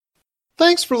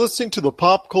Thanks for listening to the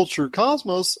Pop Culture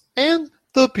Cosmos and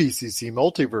the PCC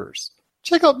Multiverse.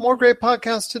 Check out more great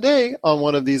podcasts today on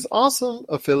one of these awesome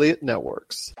affiliate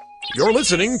networks. You're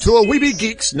listening to a Weeby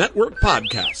Geeks Network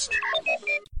podcast.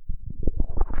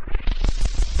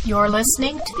 You're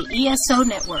listening to the ESO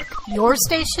Network, your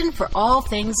station for all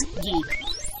things geek.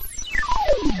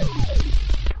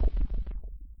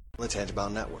 The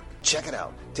Tangibound Network. Check it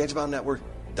out.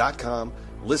 TangiboundNetwork.com.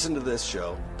 Listen to this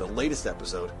show, the latest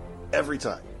episode, every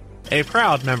time. A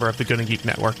proud member of the Gonna Geek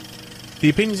Network. The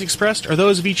opinions expressed are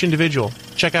those of each individual.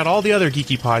 Check out all the other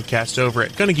geeky podcasts over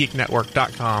at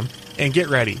GonnaGeekNetwork.com and get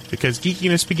ready, because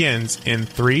geekiness begins in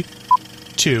 3,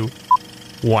 2,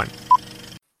 1.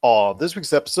 On this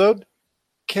week's episode,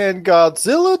 can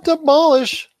Godzilla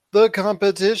demolish the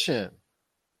competition?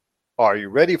 Are you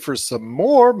ready for some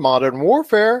more Modern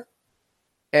Warfare?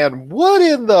 And what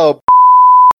in the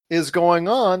is going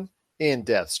on in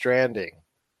Death Stranding?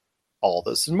 All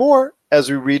this and more as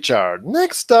we reach our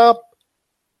next stop,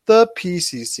 the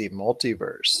PCC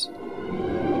Multiverse.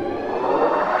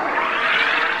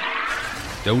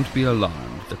 Don't be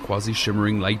alarmed. The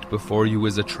quasi-shimmering light before you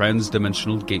is a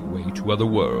trans-dimensional gateway to other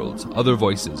worlds, other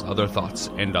voices, other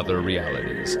thoughts, and other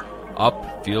realities.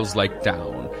 Up feels like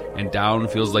down, and down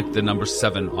feels like the number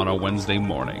 7 on a Wednesday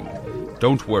morning.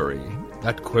 Don't worry.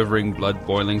 That quivering,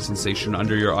 blood-boiling sensation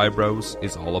under your eyebrows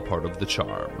is all a part of the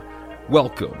charm.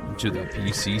 Welcome to the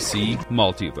PCC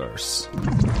Multiverse.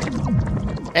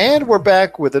 And we're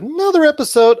back with another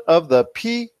episode of the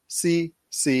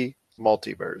PCC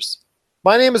Multiverse.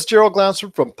 My name is Gerald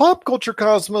Glansford from Pop Culture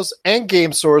Cosmos and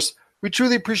Game Source. We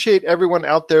truly appreciate everyone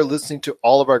out there listening to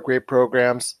all of our great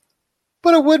programs.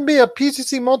 But it wouldn't be a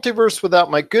PCC Multiverse without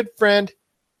my good friend.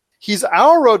 He's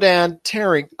our Rodan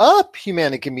tearing up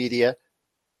Humanica Media.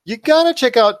 You gotta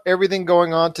check out everything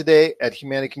going on today at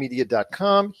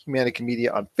humanicamedia.com, Humanica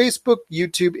Media on Facebook,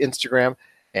 YouTube, Instagram,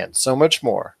 and so much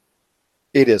more.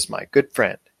 It is my good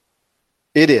friend.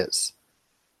 It is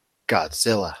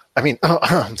Godzilla.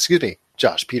 Excuse me,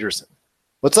 Josh Peterson.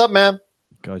 What's up, man?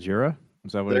 Gojira?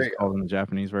 Is that what it's called in the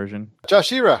Japanese version?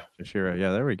 Joshira. Joshira,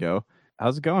 yeah, there we go.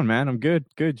 How's it going, man? I'm good.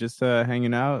 Just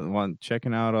hanging out,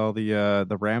 checking out all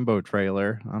the Rambo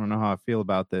trailer. I don't know how I feel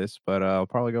about this, but I'll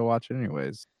probably go watch it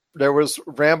anyways. There was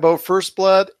Rambo First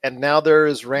Blood, and now there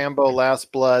is Rambo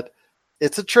Last Blood.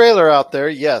 It's a trailer out there,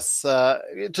 yes.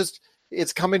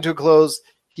 It's coming to a close.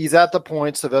 He's at the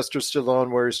point, Sylvester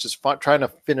Stallone, where he's just trying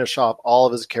to finish off all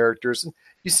of his characters. And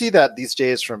you see that these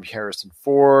days from Harrison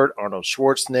Ford, Arnold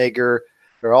Schwarzenegger.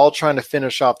 They're all trying to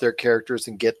finish off their characters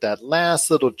and get that last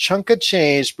little chunk of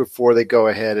change before they go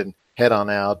ahead and head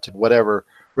on out to whatever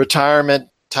retirement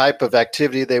type of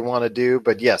activity they want to do.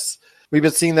 But yes, we've been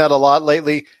seeing that a lot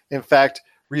lately. In fact,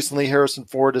 recently Harrison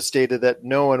Ford has stated that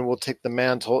no one will take the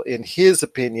mantle, in his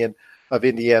opinion, of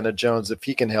Indiana Jones if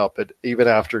he can help it, even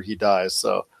after he dies.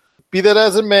 So be that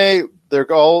as it may,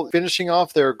 they're all finishing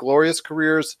off their glorious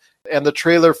careers, and the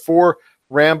trailer for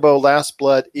Rambo Last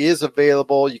Blood is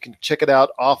available. You can check it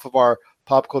out off of our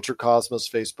Pop Culture Cosmos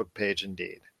Facebook page,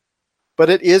 indeed. But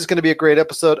it is going to be a great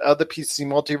episode of the PC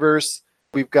Multiverse.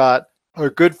 We've got our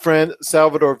good friend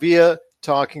Salvador Villa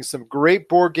talking some great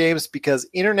board games, because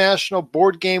International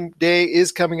Board Game Day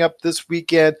is coming up this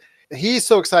weekend. He's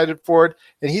so excited for it,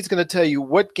 and he's going to tell you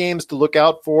what games to look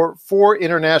out for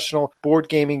International Board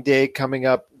Gaming Day coming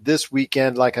up this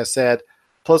weekend, like I said.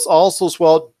 Plus, also as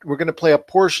well, we're going to play a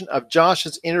portion of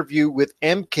Josh's interview with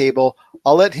M Cable.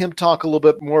 I'll let him talk a little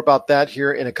bit more about that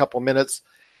here in a couple minutes.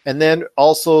 And then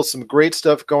also some great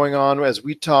stuff going on as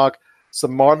we talk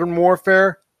some Modern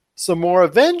Warfare, some more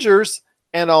Avengers,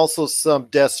 and also some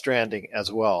Death Stranding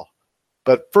as well.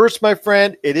 But first, my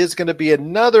friend, it is going to be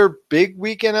another big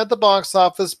weekend at the box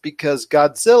office, because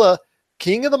Godzilla,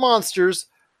 King of the Monsters,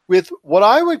 with what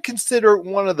I would consider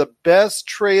one of the best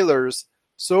trailers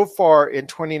so far in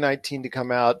 2019 to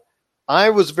come out. I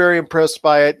was very impressed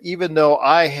by it, even though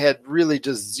I had really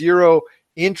just zero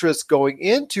interest going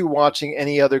into watching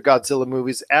any other Godzilla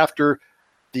movies after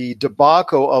the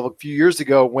debacle of a few years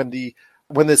ago when the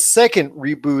second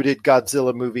rebooted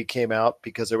Godzilla movie came out,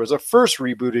 because there was a first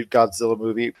rebooted Godzilla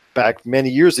movie back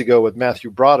many years ago with Matthew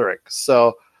Broderick.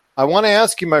 So I want to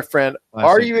ask you, my friend,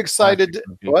 are you excited?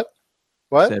 What?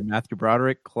 Said Matthew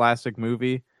Broderick, classic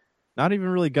movie. Not even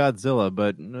really Godzilla,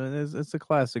 but it's a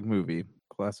classic movie.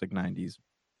 Classic 90s.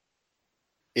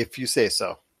 If you say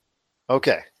so.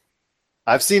 Okay.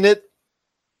 I've seen it.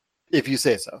 If you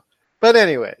say so. But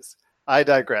anyways, I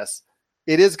digress.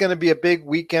 It is going to be a big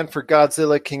weekend for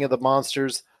Godzilla, King of the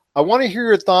Monsters. I want to hear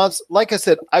your thoughts. Like I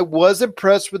said, I was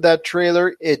impressed with that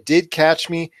trailer. It did catch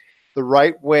me. the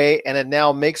right way, and it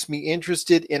now makes me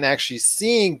interested in actually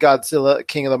seeing Godzilla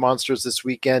King of the Monsters this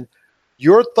weekend.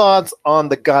 Your thoughts on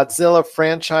the Godzilla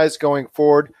franchise going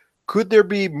forward? Could there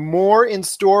be more in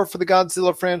store for the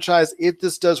Godzilla franchise if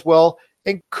this does well?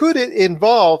 And could it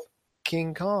involve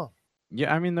King Kong?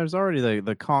 Yeah, I mean, there's already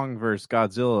the Kong versus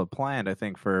Godzilla planned, I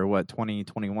think, for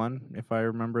 2021, if I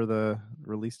remember the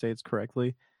release dates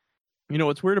correctly. You know,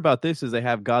 what's weird about this is they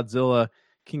have Godzilla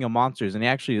King of Monsters, and he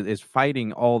actually is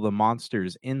fighting all the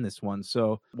monsters in this one.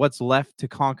 So what's left to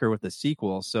conquer with the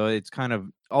sequel? So it's kind of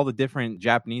all the different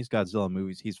Japanese Godzilla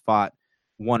movies. He's fought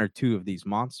one or two of these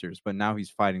monsters, but now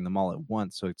he's fighting them all at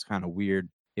once. So it's kind of weird.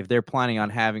 If they're planning on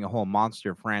having a whole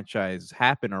monster franchise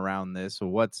happen around this, so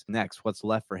what's next? What's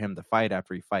left for him to fight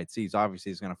after he fights these? Obviously,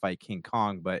 he's going to fight King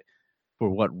Kong, but for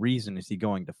what reason is he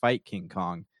going to fight King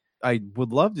Kong? I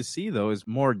would love to see, though, is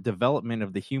more development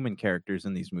of the human characters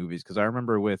in these movies, because I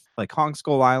remember with like Kong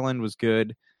Skull Island was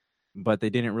good, but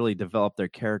they didn't really develop their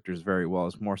characters very well.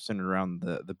 It's more centered around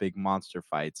the big monster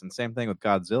fights. And same thing with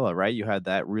Godzilla, right? You had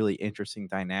that really interesting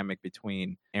dynamic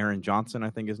between Aaron Johnson, I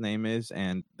think his name is,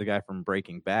 and the guy from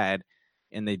Breaking Bad.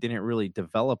 And they didn't really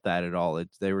develop that at all.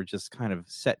 They were just kind of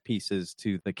set pieces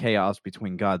to the chaos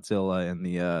between Godzilla and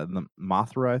the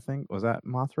Mothra, I think. Was that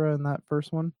Mothra in that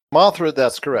first one? Mothra,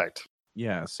 that's correct.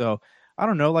 Yeah, so I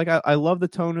don't know. Like, I love the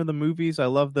tone of the movies. I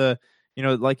love the, you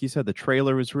know, like you said, the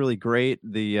trailer was really great.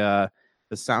 The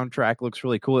soundtrack looks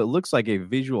really cool. It looks like a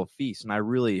visual feast, and I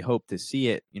really hope to see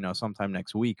it, you know, sometime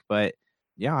next week. But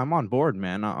yeah, I'm on board,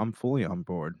 man. I'm fully on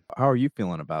board. How are you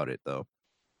feeling about it, though?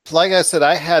 Like I said,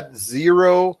 I had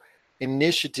zero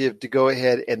initiative to go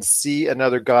ahead and see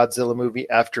another Godzilla movie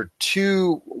after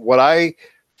two, what I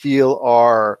feel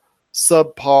are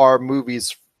subpar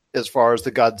movies as far as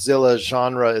the Godzilla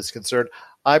genre is concerned.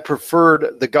 I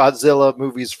preferred the Godzilla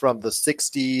movies from the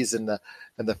 60s and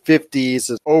the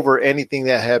 50s over anything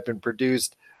that had been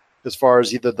produced as far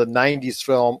as either the 90s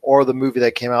film or the movie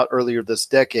that came out earlier this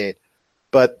decade.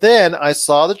 But then I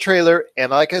saw the trailer, and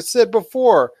like I said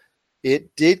before,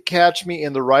 it did catch me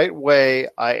in the right way.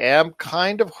 I am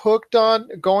kind of hooked on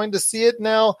going to see it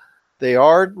now. They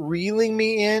are reeling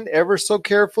me in ever so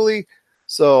carefully.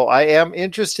 So I am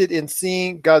interested in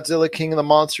seeing Godzilla King of the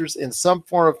Monsters in some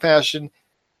form or fashion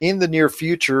in the near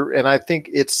future. And I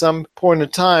think at some point in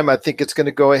time, I think it's going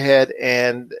to go ahead,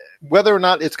 and whether or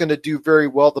not it's going to do very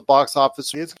well at the box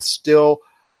office is still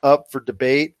up for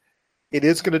debate. It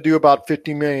is going to do about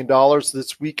 $50 million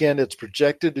this weekend. It's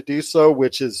projected to do so,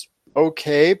 which is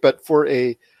okay, but for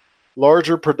a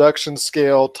larger production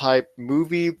scale type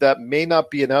movie, that may not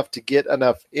be enough to get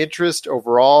enough interest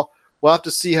overall. We'll have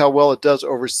to see how well it does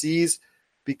overseas,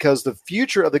 because the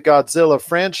future of the Godzilla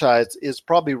franchise is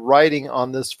probably riding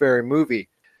on this very movie.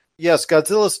 Yes,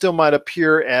 Godzilla still might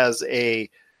appear as a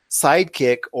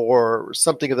sidekick or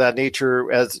something of that nature,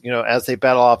 as you know, as they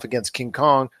battle off against King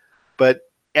Kong. But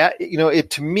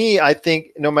to me, I think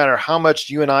no matter how much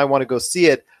you and I want to go see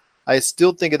it, I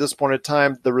still think at this point in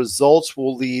time, the results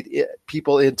will lead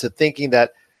people into thinking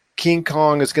that King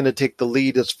Kong is going to take the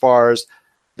lead as far as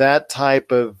that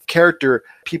type of character.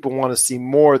 People want to see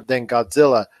more than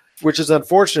Godzilla, which is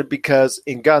unfortunate, because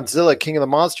in Godzilla King of the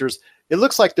Monsters, it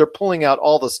looks like they're pulling out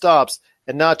all the stops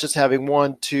and not just having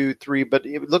 1, 2, 3, but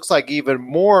it looks like even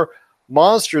more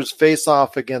monsters face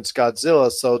off against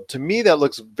Godzilla. So to me, that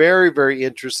looks very, very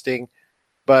interesting.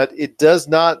 But it does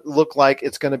not look like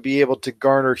it's going to be able to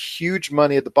garner huge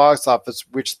money at the box office,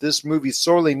 which this movie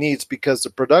sorely needs, because the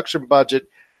production budget,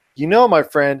 my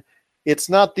friend, it's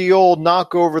not the old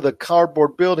knock over the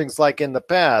cardboard buildings like in the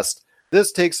past.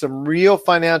 This takes some real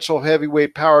financial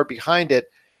heavyweight power behind it.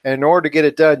 And in order to get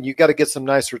it done, you got to get some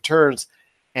nice returns.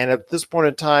 And at this point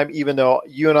in time, even though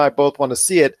you and I both want to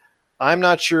see it, I'm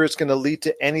not sure it's going to lead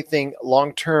to anything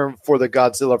long-term for the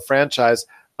Godzilla franchise,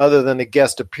 other than a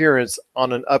guest appearance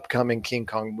on an upcoming King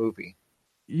Kong movie.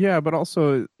 Yeah, but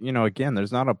also, again,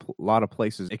 there's not a lot of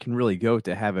places it can really go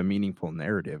to have a meaningful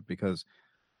narrative, because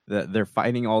they're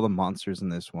fighting all the monsters in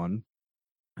this one,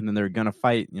 and then they're going to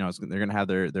fight, they're going to have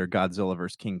their Godzilla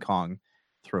versus King Kong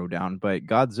throwdown, but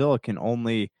Godzilla can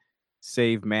only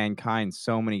save mankind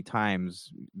so many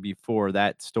times before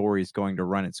that story is going to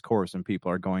run its course and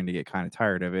people are going to get kind of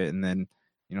tired of it, and then,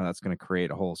 that's going to create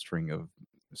a whole string of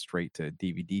straight to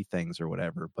DVD things or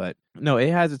whatever. But no,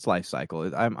 it has its life cycle.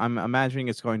 I'm imagining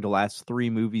it's going to last 3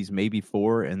 movies, maybe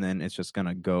 4, and then it's just going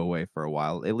to go away for a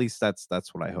while. At least that's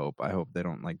what I hope. I hope they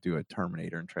don't like do a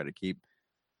Terminator and try to keep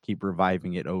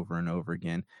reviving it over and over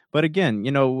again. But again,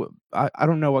 I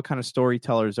don't know what kind of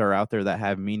storytellers are out there that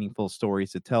have meaningful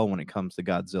stories to tell when it comes to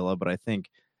Godzilla, but I think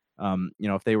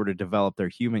If they were to develop their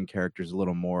human characters a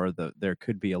little more, there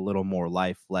could be a little more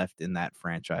life left in that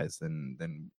franchise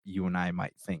than you and I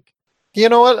might think. You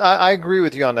know what? I agree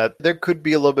with you on that. There could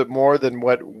be a little bit more than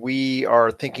what we are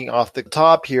thinking off the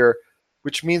top here,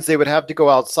 which means they would have to go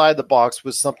outside the box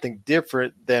with something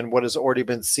different than what has already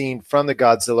been seen from the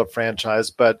Godzilla franchise.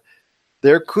 But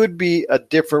there could be a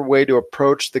different way to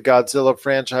approach the Godzilla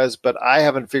franchise, but I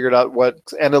haven't figured out what,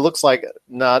 and it looks like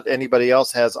not anybody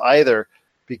else has either,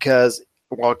 because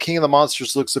while King of the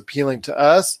Monsters looks appealing to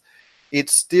us, it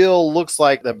still looks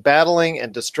like the battling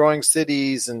and destroying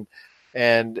cities,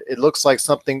 and it looks like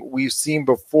something we've seen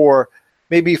before,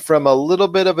 maybe from a little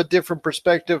bit of a different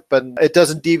perspective, but it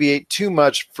doesn't deviate too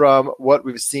much from what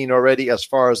we've seen already as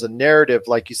far as a narrative,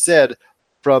 like you said,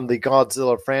 from the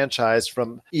Godzilla franchise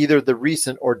from either the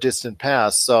recent or distant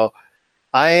past. So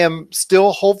I am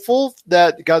still hopeful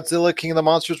that Godzilla King of the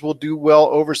Monsters will do well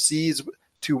overseas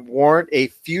to warrant a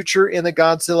future in the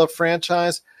Godzilla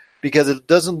franchise, because it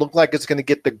doesn't look like it's going to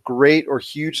get the great or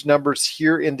huge numbers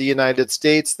here in the United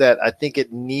States that I think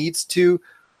it needs to.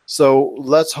 So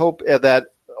let's hope that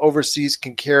overseas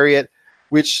can carry it,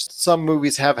 which some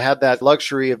movies have had that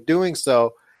luxury of doing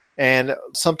so. And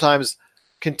sometimes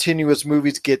continuous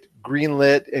movies get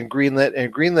greenlit and greenlit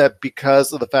and greenlit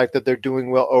because of the fact that they're doing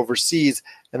well overseas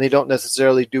and they don't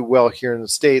necessarily do well here in the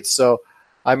States. So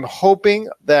I'm hoping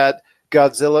that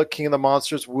Godzilla King of the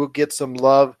Monsters will get some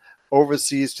love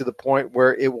overseas to the point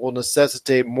where it will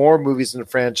necessitate more movies in the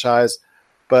franchise.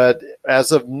 But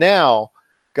as of now,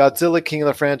 Godzilla King of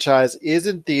the franchise is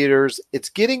in theaters. It's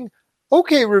getting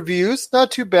okay reviews, not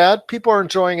too bad. People are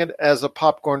enjoying it as a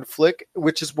popcorn flick,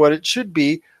 which is what it should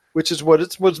be, which is what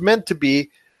it was meant to be,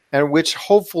 and which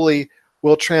hopefully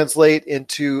will translate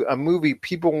into a movie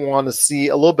people want to see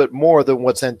a little bit more than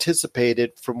what's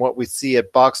anticipated from what we see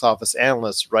at box office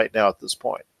analysts right now at this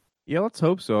point. Yeah, let's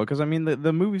hope so. Because, I mean,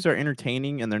 the movies are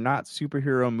entertaining and they're not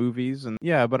superhero movies. And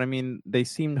yeah, but I mean, they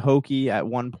seemed hokey at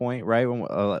one point, right? When,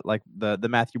 like the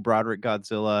Matthew Broderick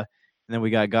Godzilla. And then we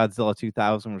got Godzilla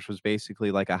 2000, which was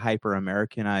basically like a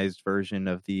hyper-Americanized version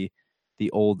of the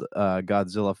old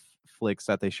Godzilla flicks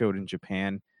that they showed in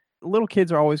Japan. Little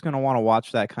kids are always going to want to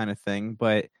watch that kind of thing,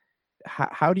 but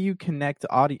how do you connect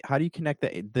how do you connect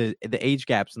the age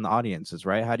gaps in the audiences,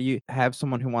 right? How do you have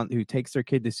someone who takes their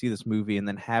kid to see this movie and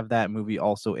then have that movie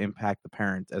also impact the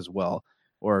parent as well,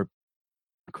 or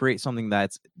create something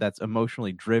that's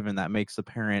emotionally driven that makes the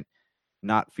parent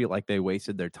not feel like they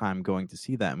wasted their time going to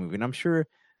see that movie? And I'm sure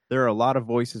there are a lot of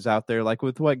voices out there, like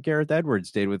with what Gareth Edwards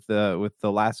did with the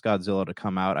last Godzilla to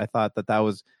come out. I thought that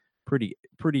was pretty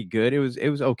good. It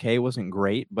was okay. It wasn't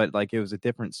great, but like it was a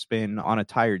different spin on a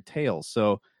tired tale.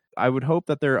 So I would hope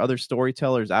that there are other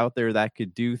storytellers out there that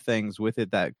could do things with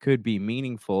it that could be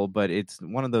meaningful. But it's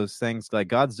one of those things, like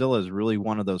Godzilla is really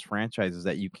one of those franchises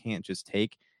that you can't just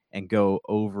take and go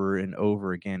over and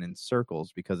over again in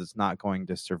circles, because it's not going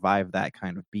to survive that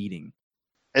kind of beating.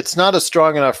 It's not a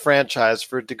strong enough franchise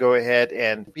for it to go ahead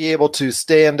and be able to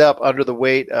stand up under the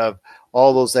weight of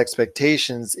all those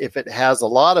expectations if it has a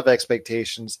lot of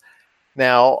expectations.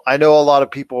 Now, I know a lot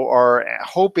of people are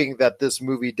hoping that this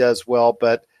movie does well,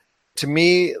 but to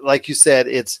me, like you said,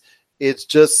 it's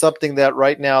just something that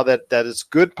right now that is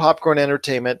good popcorn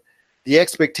entertainment. The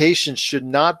expectations should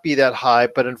not be that high,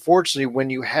 but unfortunately, when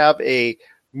you have a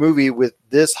movie with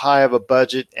this high of a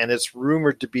budget and it's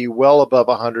rumored to be well above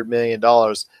 $100 million,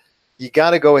 you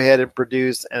got to go ahead and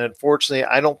produce. And unfortunately,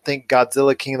 I don't think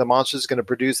Godzilla King of the Monsters is going to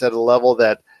produce at a level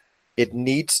that it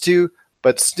needs to,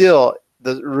 but still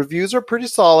the reviews are pretty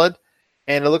solid.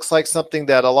 And it looks like something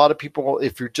that a lot of people,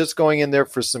 if you're just going in there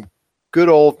for some good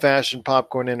old fashioned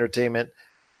popcorn entertainment,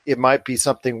 it might be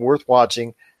something worth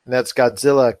watching. And that's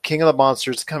Godzilla King of the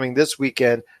Monsters, coming this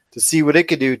weekend, to see what it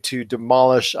could do to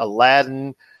demolish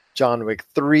Aladdin, John Wick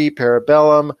 3,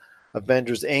 Parabellum,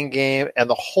 Avengers Endgame, and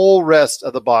the whole rest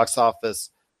of the box office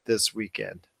this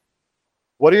weekend.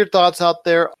 What are your thoughts out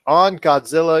there on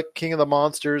Godzilla King of the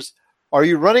Monsters? Are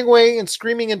you running away and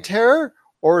screaming in terror?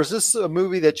 Or is this a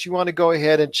movie that you want to go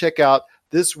ahead and check out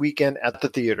this weekend at the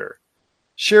theater?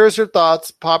 Share us your thoughts,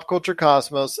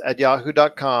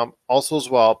 popculturecosmos@yahoo.com. Also as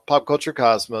well, Pop Culture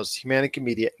Cosmos, Humanity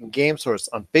Media, and Game Source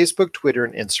on Facebook, Twitter,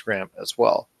 and Instagram as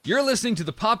well. You're listening to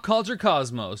the Pop Culture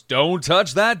Cosmos. Don't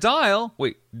touch that dial.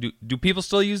 Wait, do people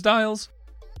still use dials?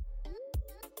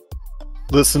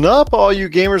 Listen up, all you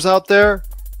gamers out there.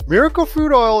 Miracle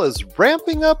Fruit Oil is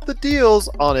ramping up the deals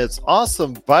on its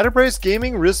awesome Vitabrace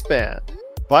gaming wristband.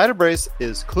 Vitabrace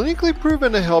is clinically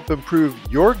proven to help improve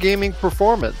your gaming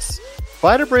performance.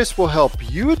 Vitabrace will help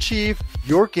you achieve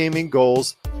your gaming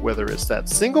goals, whether it's that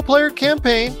single-player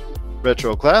campaign,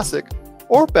 retro classic,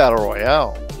 or battle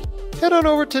royale. head on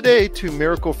over today to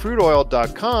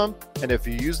miraclefruitoil.com, and if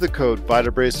you use the code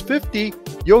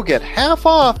Vitabrace50, you'll get half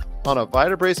off on a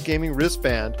Vitabrace gaming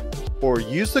wristband, or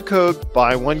use the code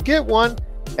Buy One Get One,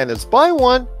 and it's buy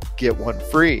one, get one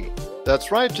free.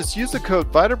 That's right, just use the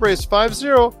code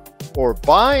Vitabrace50 or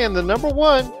buy and the number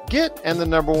one, get and the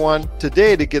number one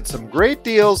today to get some great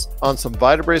deals on some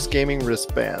Vitabrace gaming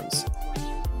wristbands.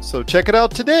 So check it out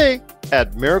today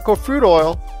at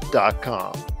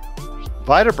miraclefruitoil.com.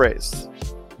 Vitabrace.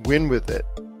 Win with it.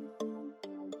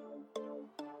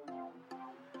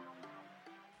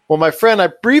 Well, my friend, I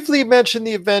briefly mentioned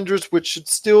the Avengers, which should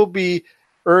still be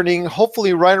earning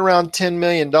hopefully right around $10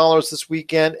 million this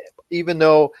weekend, even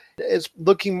though it's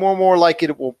looking more and more like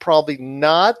it will probably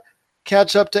not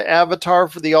catch up to Avatar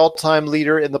for the all-time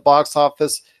leader in the box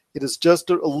office. It is just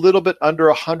a little bit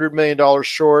under $100 million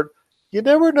short. You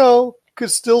never know.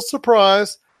 Could still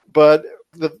surprise. But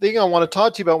the thing I want to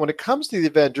talk to you about when it comes to the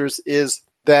Avengers is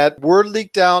that word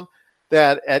leaked out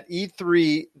that at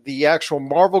E3, the actual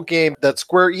Marvel game that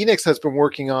Square Enix has been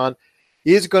working on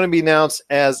is going to be announced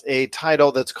as a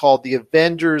title that's called the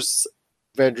Avengers.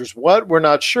 Avengers what? We're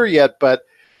not sure yet, but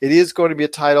it is going to be a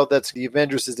title that's the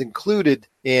Avengers is included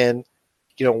in,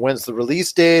 when's the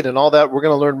release date and all that. We're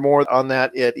going to learn more on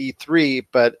that at E3,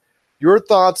 but your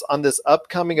thoughts on this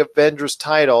upcoming Avengers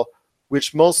title,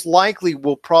 which most likely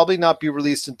will probably not be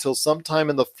released until sometime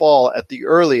in the fall at the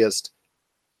earliest.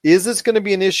 Is this going to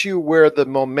be an issue where the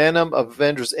momentum of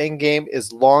Avengers Endgame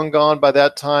is long gone by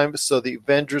that time, so the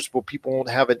Avengers people won't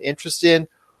have an interest in?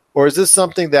 Or is this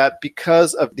something that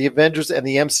because of the Avengers and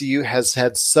the MCU has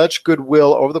had such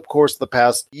goodwill over the course of the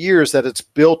past years that it's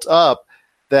built up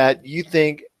that you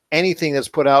think anything that's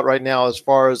put out right now as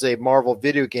far as a Marvel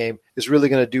video game is really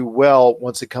going to do well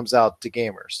once it comes out to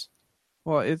gamers?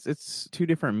 Well, it's two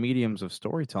different mediums of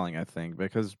storytelling, I think,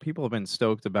 because people have been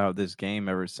stoked about this game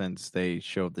ever since they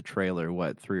showed the trailer,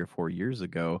 3 or 4 years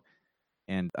ago.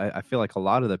 And I feel like a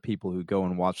lot of the people who go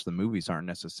and watch the movies aren't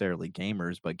necessarily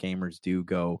gamers, but gamers do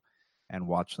go and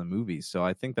watch the movies. So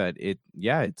I think that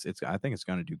I think it's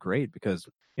going to do great because,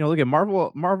 look at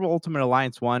Marvel Ultimate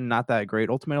Alliance 1, not that great.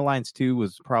 Ultimate Alliance 2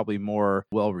 was probably more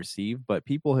well received, but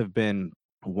people have been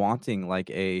wanting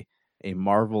like a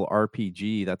Marvel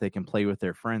RPG that they can play with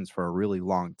their friends for a really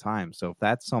long time. So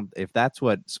if that's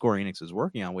what Square Enix is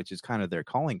working on, which is kind of their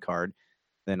calling card,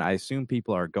 then I assume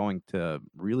people are going to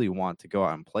really want to go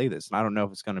out and play this. And I don't know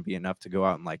if it's going to be enough to go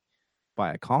out and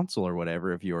buy a console or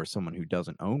whatever if you're someone who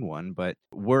doesn't own one. But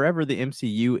wherever the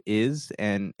MCU is,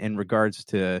 and in regards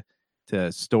to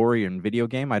story and video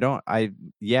game,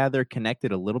 they're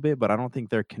connected a little bit, but I don't think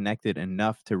they're connected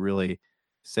enough to really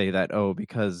say that,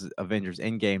 because Avengers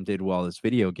Endgame did well, this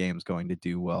video game's going to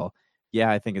do well. Yeah,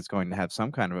 I think it's going to have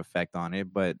some kind of effect on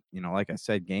it, but like I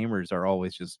said, gamers are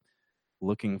always just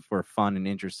looking for fun and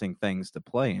interesting things to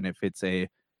play, and if it's a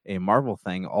Marvel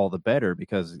thing, all the better,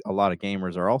 because a lot of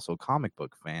gamers are also comic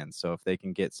book fans. So if they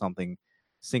can get something,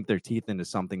 sink their teeth into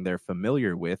something they're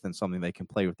familiar with and something they can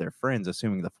play with their friends,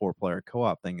 assuming the 4-player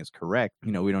co-op thing is correct.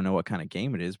 We don't know what kind of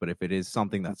game it is, but if it is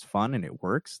something that's fun and it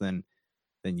works, then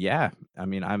yeah, I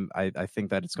mean, I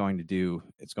think that it's going to do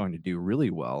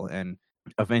really well, and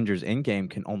Avengers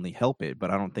Endgame can only help it, but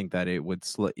I don't think that it would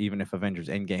even if Avengers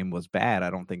Endgame was bad,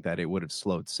 I don't think that it would have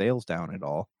slowed sales down at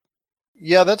all.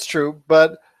 Yeah, that's true,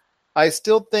 but I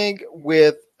still think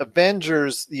with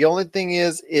Avengers, the only thing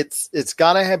is it's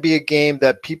got to be a game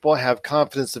that people have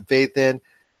confidence and faith in,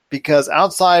 because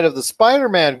outside of the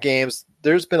Spider-Man games,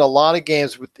 there's been a lot of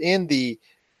games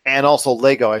and also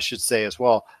Lego, I should say as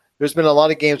well. There's been a lot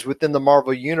of games within the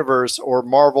Marvel universe or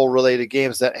Marvel-related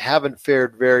games that haven't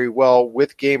fared very well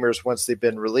with gamers once they've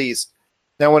been released.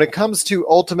 Now, when it comes to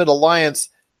Ultimate Alliance,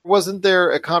 wasn't there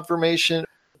a confirmation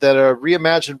that a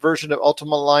reimagined version of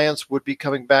Ultimate Alliance would be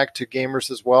coming back to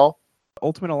gamers as well?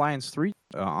 Ultimate Alliance 3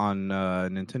 on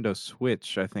Nintendo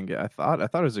Switch, I think. I thought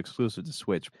it was exclusive to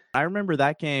Switch. I remember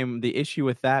that game. The issue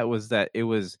with that was that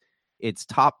it's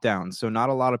top down, so not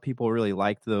a lot of people really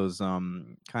liked those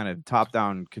kind of top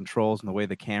down controls and the way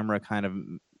the camera kind of,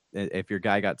 if your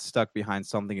guy got stuck behind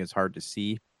something, it's hard to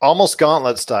see. Almost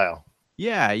Gauntlet style.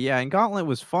 Yeah, and Gauntlet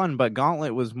was fun, but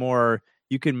Gauntlet was more,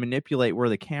 you can manipulate where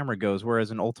the camera goes,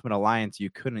 whereas in Ultimate Alliance you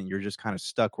couldn't. You're just kind of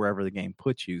stuck wherever the game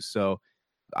puts you. So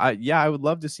I would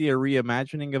love to see a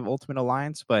reimagining of Ultimate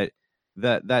Alliance, but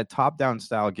that top-down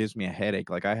style gives me a headache.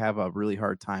 Like, I have a really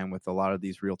hard time with a lot of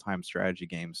these real-time strategy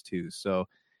games too. So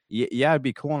yeah, it'd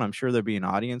be cool, and I'm sure there'd be an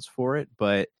audience for it.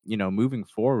 But moving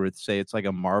forward, say it's like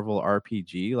a Marvel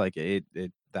RPG, like it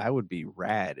that would be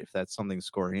rad if that's something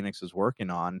Square Enix is working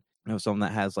on. Something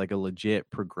that has like a legit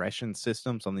progression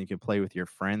system, something you can play with your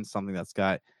friends, something that's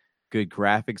got good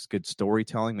graphics, good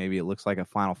storytelling. Maybe it looks like a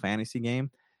Final Fantasy game.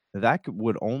 That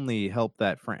would only help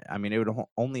that. It would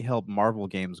only help Marvel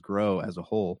games grow as a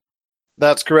whole.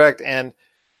 That's correct. And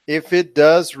if it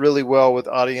does really well with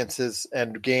audiences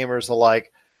and gamers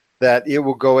alike, that it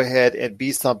will go ahead and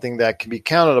be something that can be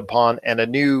counted upon, and a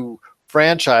new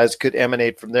franchise could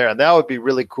emanate from there. And that would be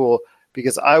really cool,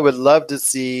 because I would love to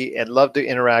see and love to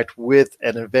interact with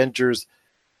an Avengers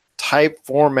type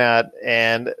format.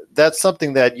 And that's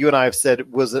something that you and I have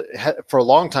said was for a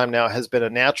long time now has been a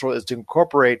natural, is to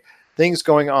incorporate things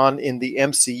going on in the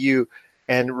MCU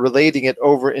and relating it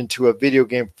over into a video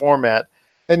game format.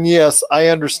 And yes, I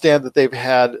understand that they've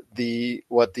had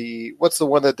what's the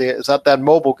one that is that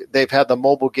mobile, they've had the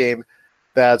mobile game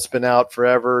that's been out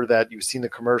forever that you've seen the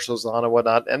commercials on and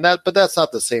whatnot. But that's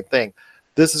not the same thing.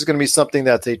 This is going to be something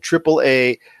that's a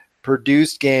AAA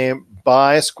produced game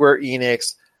by Square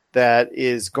Enix that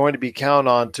is going to be counted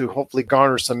on to hopefully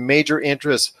garner some major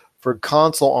interest for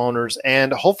console owners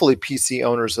and hopefully PC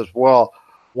owners as well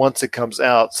once it comes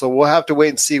out. So we'll have to wait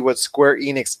and see what Square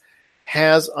Enix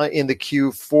has in the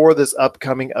queue for this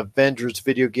upcoming Avengers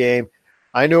video game.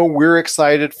 I know we're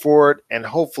excited for it, and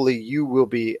hopefully you will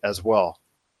be as well.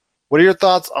 What are your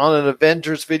thoughts on an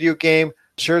Avengers video game?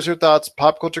 Share your thoughts,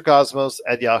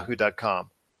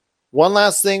 popculturecosmos@yahoo.com. One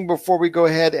last thing before we go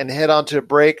ahead and head on to a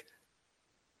break.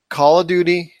 Call of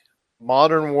Duty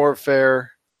Modern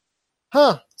Warfare.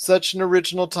 Such an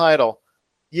original title.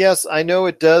 Yes, I know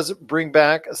it does bring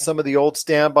back some of the old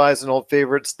standbys and old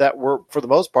favorites that were, for the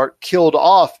most part, killed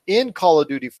off in Call of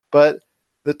Duty. But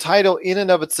the title in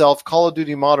and of itself, Call of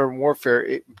Duty Modern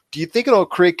Warfare, do you think it'll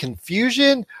create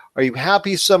confusion? Are you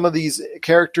happy some of these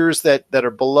characters that are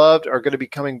beloved are going to be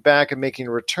coming back and making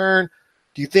a return?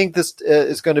 Do you think this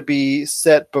is going to be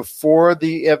set before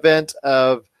the event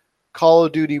of Call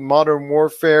of Duty Modern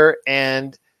Warfare?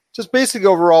 And just basically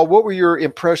overall, what were your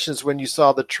impressions when you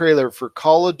saw the trailer for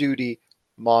Call of Duty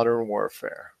Modern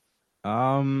Warfare?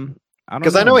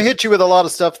 Because I know I hit you with a lot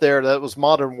of stuff there that was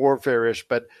Modern Warfare-ish,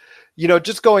 but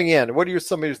just going in, what are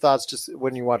some of your thoughts just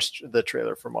when you watched the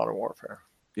trailer for Modern Warfare?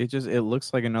 It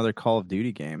looks like another Call of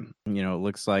Duty game. It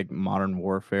looks like Modern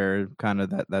Warfare, kind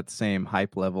of that same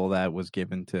hype level that was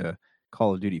given to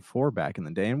Call of Duty 4 back in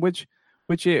the day, and which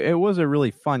it was a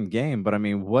really fun game. But I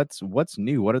mean, what's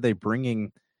new? What are they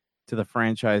bringing to the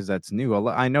franchise that's new?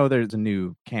 I know there's a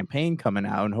new campaign coming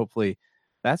out, and hopefully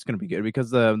that's going to be good,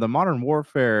 because the Modern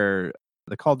Warfare,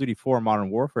 the Call of Duty 4 Modern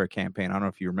Warfare campaign, I don't know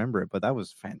if you remember it, but that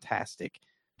was fantastic.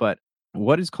 But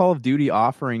what is Call of Duty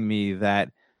offering me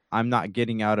that I'm not going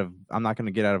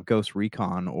to get out of Ghost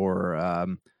Recon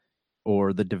or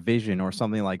The Division or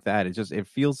something like that? It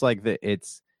feels like that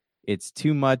it's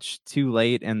too much, too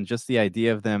late, and just the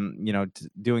idea of them,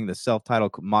 doing the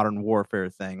self-titled Modern Warfare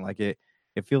thing, like it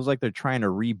feels like they're trying to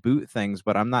reboot things,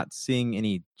 but I'm not seeing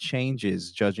any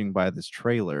changes judging by this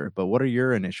trailer. But what are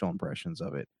your initial impressions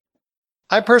of it?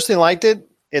 I personally liked it.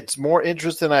 It's more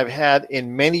interest than I've had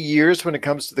in many years when it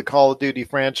comes to the Call of Duty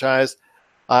franchise.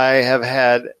 I have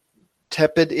had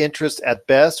tepid interest at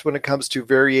best when it comes to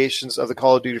variations of the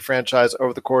Call of Duty franchise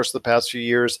over the course of the past few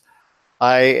years.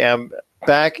 I am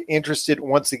back interested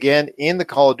once again in the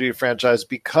Call of Duty franchise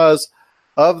because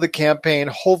of the campaign.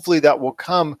 Hopefully that will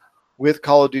come with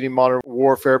Call of Duty Modern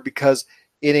Warfare, because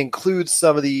it includes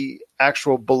some of the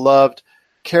actual beloved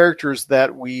characters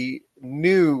that we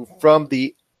knew from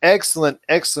the excellent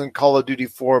Call of Duty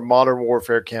 4 Modern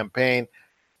Warfare campaign.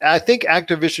 I think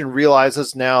Activision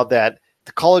realizes now that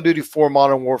the Call of Duty 4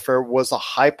 Modern Warfare was a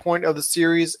high point of the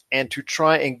series, and to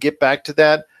try and get back to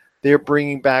that, they're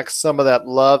bringing back some of that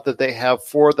love that they have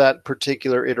for that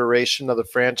particular iteration of the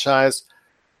franchise.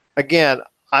 Again,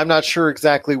 I'm not sure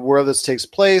exactly where this takes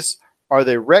place. Are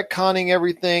they retconning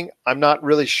everything? I'm not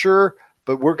really sure,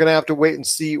 but we're going to have to wait and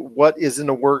see what is in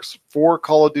the works for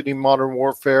Call of Duty Modern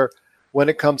Warfare when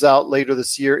it comes out later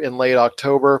this year in late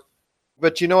October.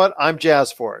 But you know what? I'm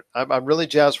jazzed for it. I'm really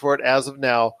jazzed for it as of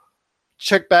now.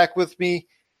 Check back with me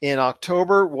in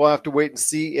October. We'll have to wait and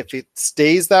see if it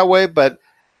stays that way. But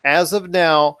as of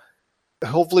now,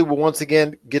 hopefully we'll once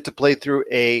again get to play through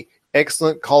a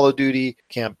excellent Call of Duty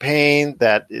campaign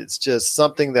that is just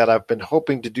something that I've been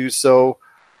hoping to do so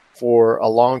for a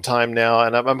long time now.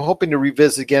 And I'm hoping to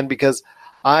revisit again, because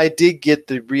I did get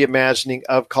the reimagining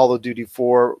of Call of Duty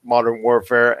 4 Modern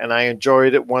Warfare, and I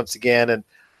enjoyed it once again. And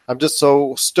I'm just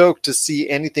so stoked to see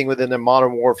anything within the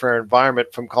Modern Warfare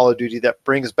environment from Call of Duty that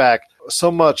brings back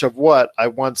so much of what I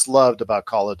once loved about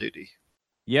Call of Duty.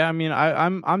 Yeah, I mean,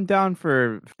 I'm down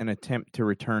for an attempt to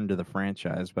return to the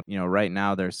franchise, but right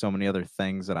now there's so many other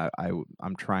things that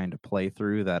I'm trying to play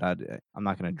through that I'm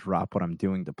not going to drop what I'm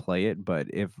doing to play it. But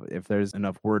if there's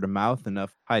enough word of mouth,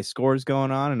 enough high scores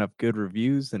going on, enough good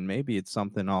reviews, then maybe it's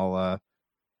something I'll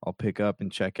pick up and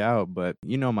check out. But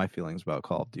my feelings about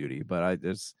Call of Duty, but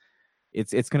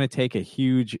it's going to take a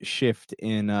huge shift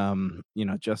in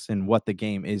just in what the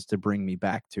game is to bring me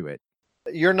back to it.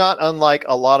 You're not unlike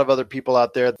a lot of other people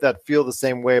out there that feel the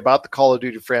same way about the Call of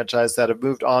Duty franchise, that have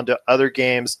moved on to other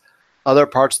games, other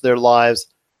parts of their lives.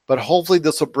 But hopefully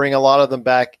this will bring a lot of them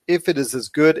back if it is as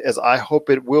good as I hope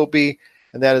it will be.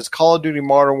 And that is Call of Duty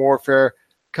Modern Warfare,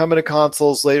 coming to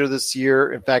consoles later this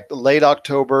year. In fact, late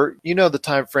October. You know the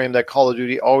time frame that Call of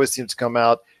Duty always seems to come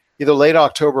out, either late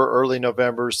October or early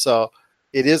November. So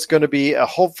it is going to be,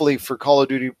 hopefully for Call of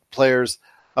Duty players,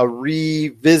 a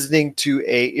revisiting to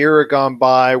a era gone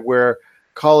by where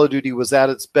Call of Duty was at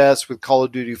its best with Call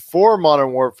of Duty 4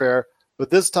 Modern Warfare.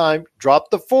 But this time, drop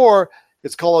the 4.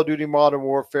 It's Call of Duty Modern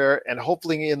Warfare. And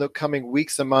hopefully in the coming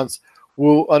weeks and months,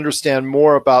 we'll understand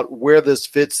more about where this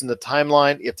fits in the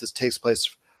timeline, if this takes place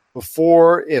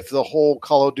before, if the whole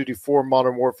Call of Duty 4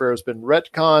 Modern Warfare has been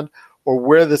retconned, or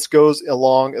where this goes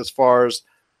along as far as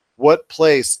what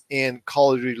place in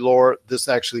Call of Duty lore this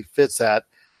actually fits at.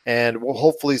 And we'll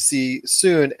hopefully see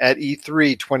soon at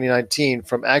E3 2019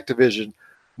 from Activision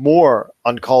more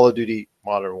on Call of Duty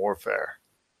Modern Warfare.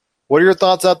 What are your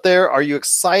thoughts out there? Are you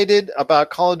excited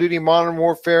about Call of Duty Modern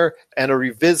Warfare and a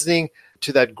revisiting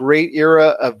to that great era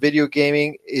of video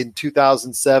gaming in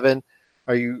 2007?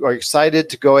 Are you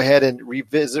excited to go ahead and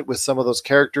revisit with some of those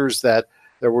characters that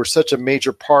were such a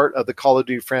major part of the Call of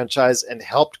Duty franchise and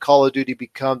helped Call of Duty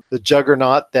become the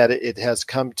juggernaut that it has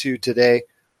come to today?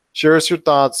 Share us your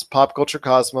thoughts,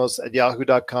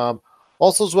 popculturecosmos@yahoo.com.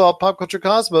 Also as well, Pop Culture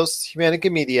Cosmos,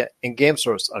 Humanica Media, and Game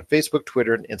Source on Facebook,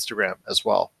 Twitter, and Instagram as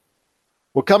well.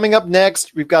 Well, coming up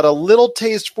next, we've got a little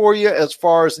taste for you as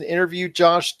far as an interview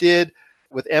Josh did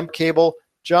with M Cable.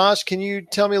 Josh, can you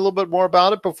tell me a little bit more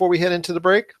about it before we head into the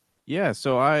break? Yeah,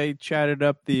 so I chatted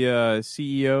up the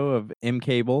CEO of M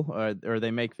Cable, or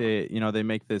they make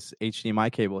this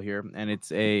HDMI cable here, and it's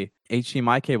a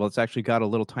HDMI cable. It's actually got a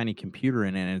little tiny computer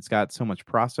in it, and it's got so much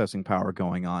processing power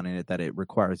going on in it that it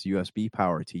requires USB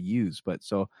power to use. But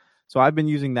so I've been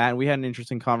using that, and we had an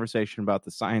interesting conversation about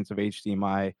the science of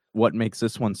HDMI, what makes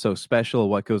this one so special,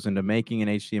 what goes into making an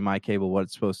HDMI cable, what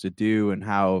it's supposed to do, and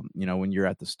how, when you're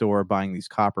at the store buying these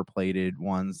copper-plated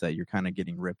ones that you're kind of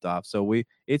getting ripped off. So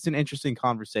it's an interesting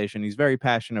conversation. He's very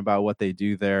passionate about what they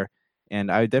do there, and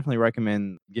I definitely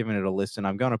recommend giving it a listen.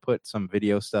 I'm going to put some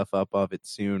video stuff up of it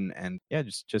soon, and yeah,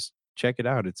 just check it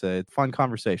out. It's a fun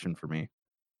conversation for me.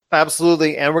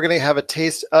 Absolutely, and we're going to have a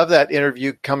taste of that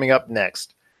interview coming up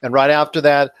next. And right after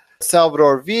that,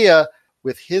 Salvador Villa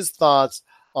with his thoughts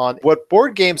on what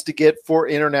board games to get for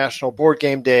International Board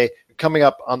Game Day coming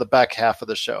up on the back half of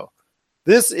the show.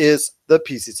 This is the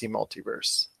PCC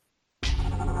Multiverse.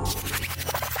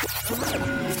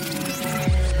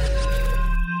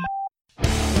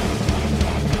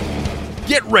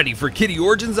 Get ready for Kitty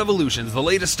Origins Evolutions, the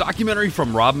latest documentary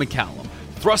from Rob McCallum.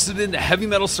 Thrusted into heavy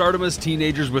metal stardom as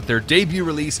teenagers with their debut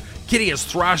release, Kitty has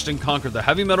thrashed and conquered the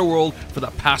heavy metal world for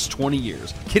the past 20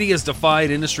 years. Kitty has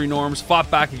defied industry norms, fought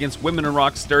back against women in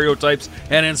rock stereotypes,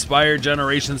 and inspired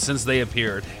generations since they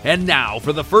appeared. And now,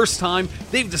 for the first time,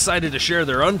 they've decided to share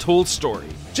their untold story.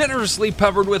 Generously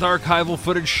peppered with archival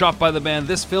footage shot by the band,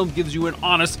 this film gives you an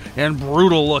honest and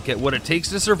brutal look at what it takes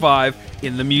to survive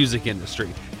in the music industry.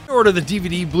 Order the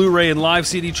DVD, Blu-ray, and live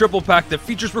CD triple pack that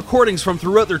features recordings from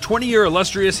throughout their 20-year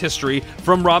illustrious history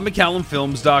from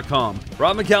RobMcCallumFilms.com.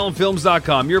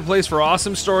 RobMcCallumFilms.com, your place for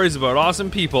awesome stories about awesome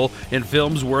people and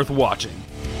films worth watching.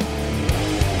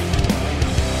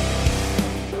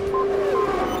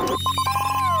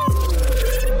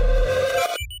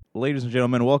 Ladies and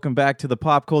gentlemen, welcome back to the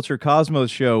Pop Culture Cosmos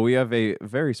Show. We have a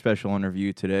very special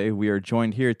interview today. We are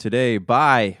joined here today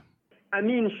by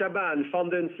Amin Shaban,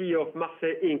 founder and CEO of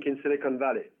Marseille Inc. in Silicon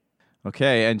Valley.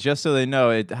 Okay, and just so they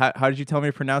know, how did you tell me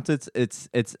to pronounce it? It's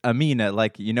Amin,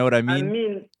 like, you know what I mean?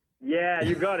 Amin, yeah,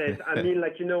 you got it. Amin,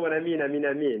 like you know what I mean.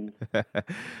 Amin.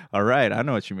 All right, I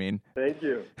know what you mean. Thank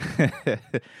you.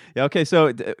 Yeah, okay,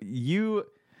 so you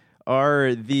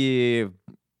are the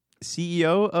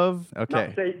CEO of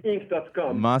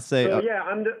MarseilleInc.com. Marseille. So yeah,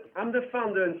 I'm the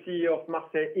founder and CEO of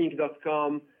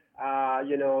MarseilleInc.com.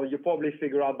 You probably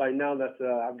figure out by now that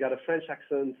I've got a French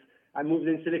accent. I moved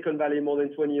in Silicon Valley more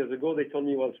than 20 years ago. They told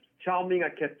me it was charming. I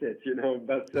kept it,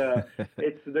 But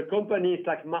it's the company is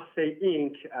like Marseille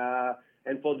Inc.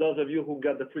 And for those of you who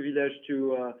got the privilege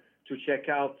to to check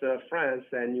out France,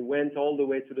 and you went all the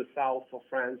way to the south of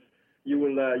France, you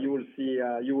will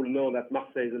know that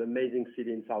Marseille is an amazing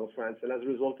city in south of France. And as a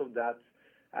result of that,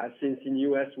 since in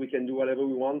US we can do whatever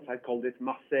we want, I called it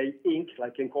Marseille Inc.,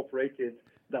 like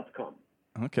incorporated.com.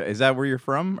 Okay, is that where you're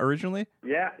from originally?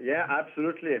 Yeah,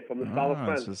 absolutely, from the south of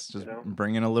France. Just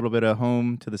bringing a little bit of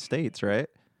home to the States, right?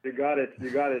 You got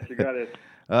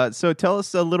it. So tell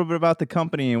us a little bit about the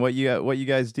company and what you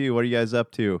guys do. What are you guys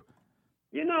up to?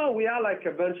 We are like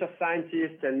a bunch of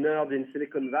scientists and nerds in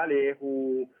Silicon Valley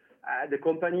who, the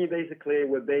company basically,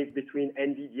 we're based between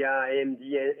NVIDIA, AMD,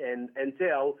 and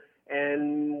Intel,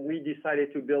 and we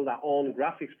decided to build our own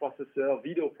graphics processor,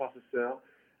 video processor,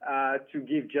 to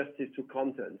give justice to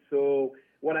content. So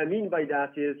what I mean by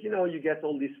that is, you get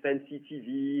all this fancy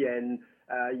TV and,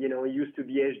 it used to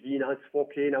be HD, now it's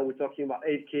 4K, now we're talking about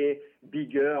 8K,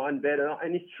 bigger and better.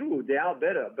 And it's true, they are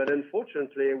better. But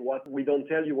unfortunately, what we don't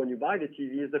tell you when you buy the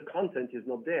TV is the content is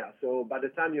not there. So by the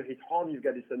time you hit home, you've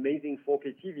got this amazing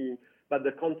 4K TV, but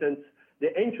the content,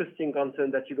 the interesting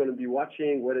content that you're going to be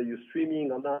watching, whether you're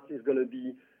streaming or not, is going to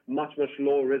be much, much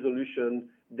lower resolution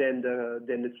than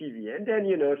the TV. And then,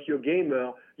 if you're a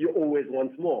gamer, you always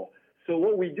want more. So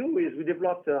what we do is we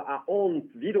developed our own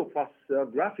video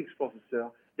processor, graphics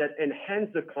processor, that enhance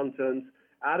the content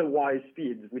at a wide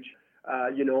speed, which,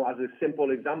 as a simple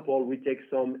example, we take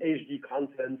some HD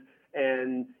content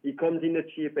and it comes in a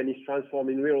chip and it's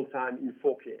transformed in real time in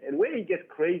 4K. And where it gets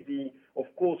crazy, of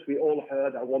course, we all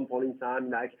heard at one point in time,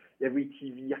 like every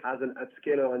TV has an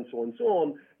upscaler and so on and so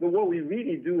on. But what we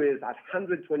really do is at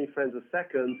 120 frames a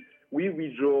second, we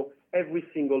redraw every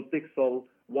single pixel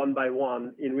one by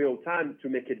one in real time to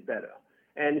make it better.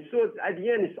 And so at the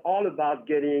end, it's all about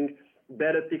getting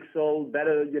better pixel,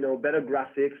 better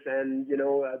graphics, and,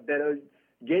 a better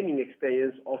gaming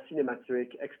experience or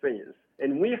cinematic experience.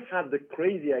 And we had the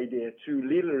crazy idea to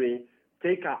literally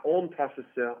take our own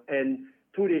processor and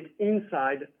put it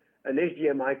inside an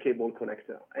HDMI cable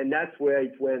connector. And that's where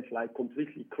it went like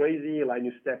completely crazy.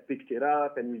 Linus Tech picked it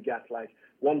up and we got like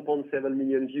 1.7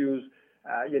 million views.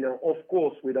 Of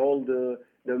course, with all the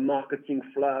marketing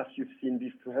fluff you've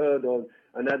heard of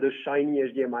another shiny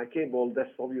HDMI cable, that's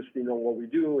obviously not what we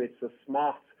do. It's a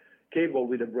smart cable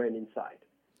with a brain inside.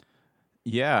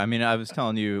 Yeah, I mean, I was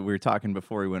telling you, we were talking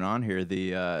before we went on here.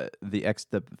 The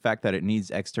fact that it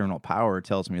needs external power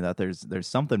tells me that there's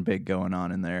something big going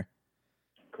on in there.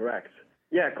 Correct.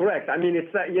 Yeah, correct. I mean,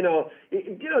 it's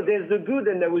there's the good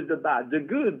and there was the bad. The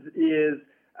good is,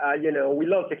 we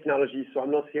love technology, so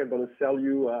I'm not here going to sell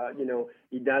you,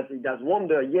 it does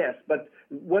wonder, yes. But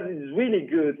what is really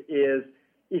good is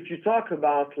if you talk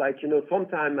about,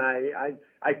 sometimes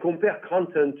I compare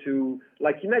content to,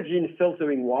 imagine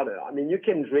filtering water. I mean, you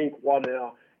can drink water,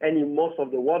 most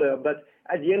of the water, but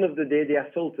at the end of the day, there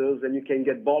are filters, and you can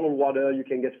get bottled water, you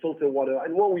can get filtered water.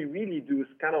 And what we really do is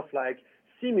kind of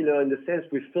similar in the sense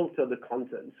we filter the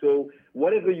content. So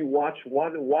whatever you watch,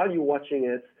 while you're watching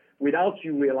it, without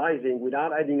you realizing,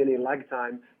 without adding any lag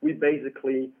time, we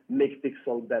basically make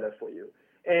pixel better for you.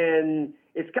 And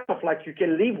it's kind of like you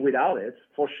can live without it,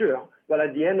 for sure, but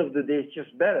at the end of the day, it's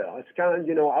just better. It's kind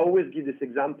of, I always give this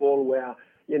example where,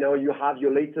 you have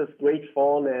your latest great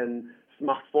phone and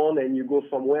smartphone and you go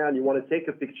somewhere and you want to take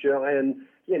a picture and,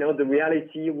 the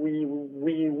reality,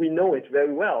 we know it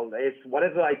very well. It's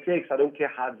whatever I take, I don't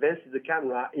care how advanced is the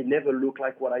camera, it never looked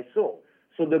like what I saw.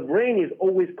 So the brain is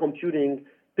always computing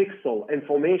pixel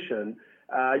information,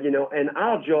 and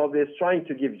our job is trying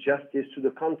to give justice to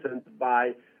the content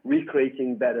by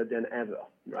recreating better than ever,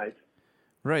 right?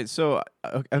 Right. So,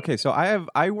 okay. So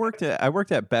I worked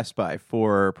at Best Buy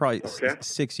for probably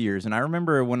 6 years, and I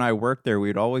remember when I worked there,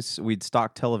 we'd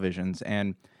stock televisions,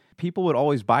 and people would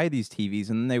always buy these TVs,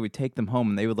 and then they would take them home,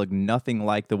 and they would look nothing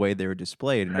like the way they were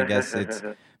displayed. And I guess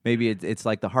it's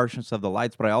like the harshness of the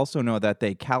lights, but I also know that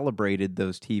they calibrated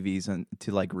those TVs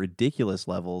to ridiculous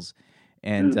levels,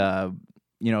 and a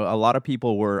lot of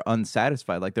people were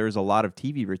unsatisfied. Like there was a lot of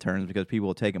TV returns because people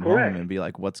would take them home and be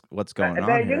like, "What's going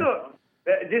on here?"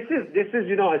 This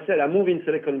is I said I moved in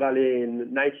Silicon Valley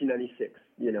in 1996.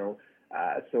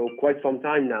 So quite some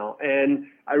time now. And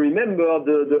I remember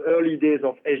the early days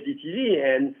of HDTV,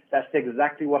 and that's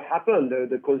exactly what happened.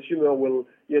 The consumer will,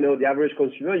 the average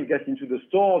consumer, you get into the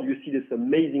store, you see this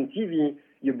amazing TV,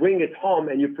 you bring it home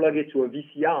and you plug it to a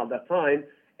VCR at that time,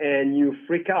 and you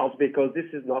freak out because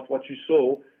this is not what you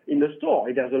saw in the store.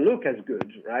 It doesn't look as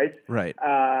good, right? Right.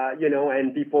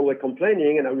 And people were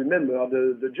complaining, and I remember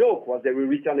the joke was they were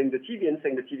returning the TV and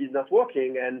saying the TV is not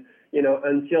working, and,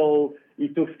 until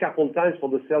it took a couple of times for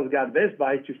the sales guy at Best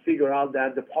Buy to figure out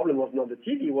that the problem was not the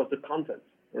TV, it was the content.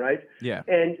 right? Yeah.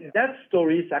 And that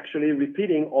story is actually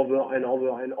repeating over and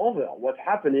over and over. What's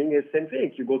happening is same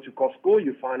thing. You go to Costco,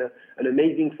 you find an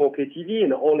amazing 4K TV,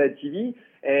 an OLED TV,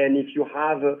 and if you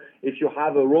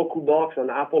have a Roku box, an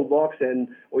Apple box, and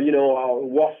or a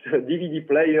DVD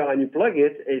player, and you plug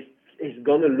it, it's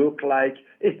gonna look like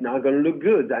it's not gonna look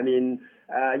good. I mean,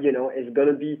 it's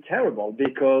gonna be terrible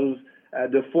because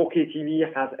the 4K TV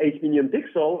has 8 million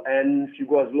pixels, and if you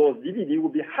go as low as DVD, it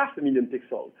would be 500,000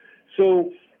 pixels.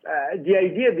 So the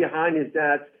idea behind is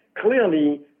that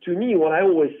clearly, to me, what I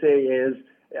always say is,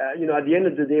 at the end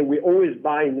of the day, we always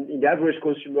buy, in the average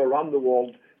consumer around the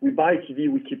world, we buy TV,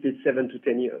 we keep it 7 to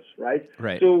 10 years, right?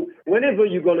 Right. So whenever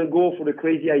you're going to go for the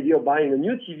crazy idea of buying a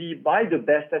new TV, buy the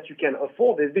best that you can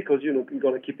afford it because, you're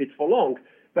going to keep it for long.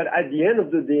 But at the end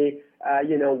of the day,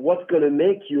 what's going to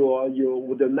make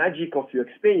the magic of your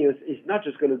experience is not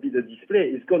just going to be the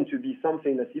display. It's going to be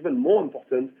something that's even more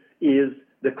important is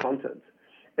the content.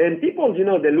 And people,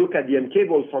 they look at the M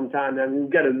cable sometimes, and we've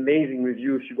got amazing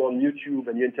review. If you go on YouTube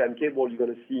and you enter M cable, you're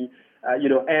going to see,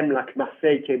 M like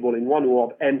Marseille cable in one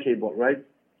word, M cable, right?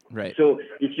 Right. So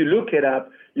if you look it up,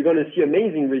 you're going to see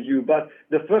amazing review. But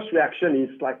the first reaction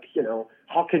is like,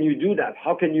 how can you do that?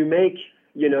 How can you make,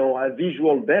 a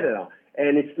visual better?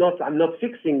 And it's not, I'm not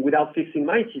fixing without fixing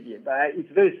my TV. But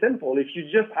it's very simple. If you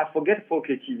just forget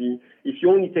 4K TV, if you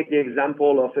only take the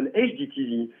example of an HD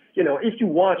TV, if you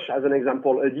watch, as an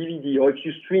example, a DVD, or if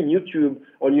you stream YouTube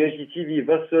on your HD TV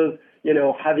versus,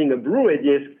 having a Blu-ray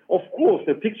disc, of course,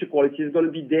 the picture quality is going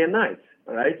to be day and night,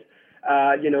 all right?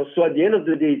 So at the end of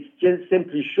the day, it just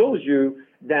simply shows you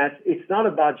that it's not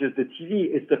about just the TV,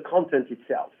 it's the content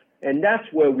itself. And that's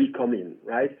where we come in,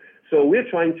 right? So we're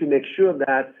trying to make sure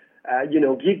that,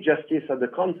 give justice at the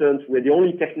content. We're the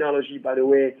only technology, by the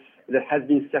way, that has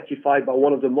been certified by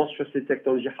one of the most trusted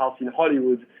technology house in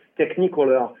Hollywood,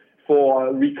 Technicolor,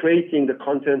 for recreating the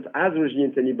content as originally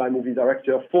intended by movie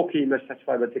director, 4K image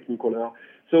certified by Technicolor.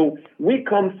 So we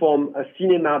come from a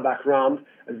cinema background,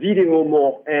 video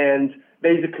more, and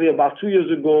basically about 2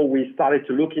 years ago, we started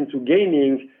to look into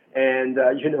gaming, and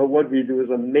what we do is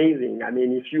amazing. I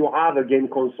mean, if you have a game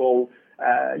console,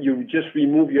 you just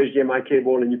remove your HDMI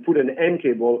cable and you put an M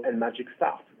cable and magic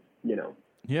starts,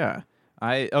 Yeah.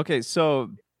 Okay,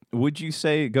 so would you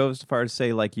say, it goes as far as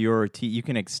say, like you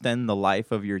can extend the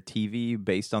life of your TV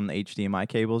based on the HDMI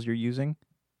cables you're using?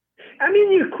 I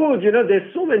mean, you could,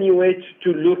 there's so many ways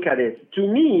to look at it. To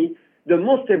me, the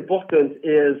most important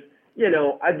is,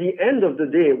 at the end of the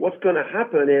day, what's going to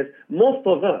happen is most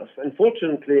of us,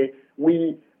 unfortunately,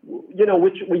 we get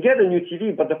a new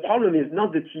TV, but the problem is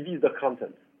not the TV, it's the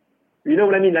content. You know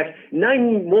what I mean? Like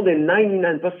more than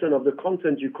 99% of the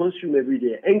content you consume every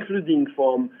day, including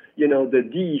from, the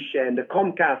Dish and the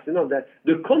Comcast, that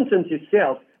the content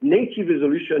itself, native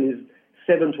resolution is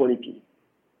 720p.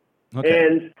 Okay.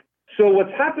 And so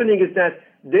what's happening is that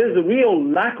there's a real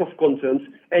lack of content.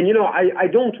 And, I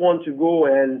don't want to go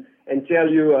and tell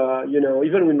you,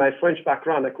 even with my French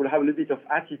background, I could have a little bit of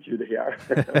attitude here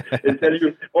and tell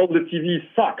you all the TV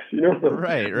sucks,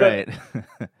 Right.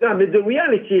 No, but the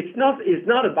reality, it's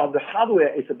not about the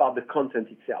hardware, it's about the content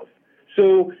itself.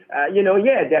 So,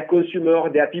 there are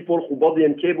consumers, there are people who bought the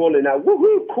M cable and are,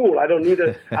 woohoo, cool, I don't need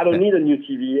a new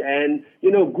TV. And,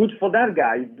 good for that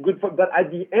guy. But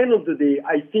at the end of the day,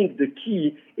 I think the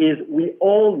key is we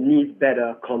all need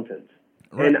better content.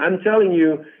 Right. And I'm telling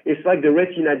you, it's like the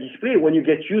Retina display. When you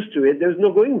get used to it, there's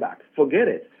no going back. Forget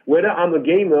it. Whether I'm a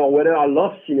gamer or whether I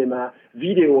love cinema,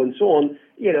 video, and so on,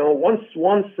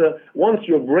 once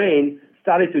your brain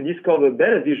started to discover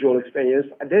better visual experience,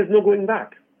 there's no going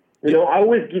back. I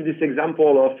always give this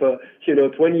example of,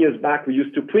 20 years back, we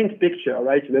used to print picture,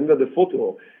 right? Remember the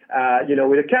photo,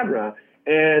 with a camera.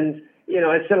 And,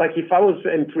 I said, like, if I was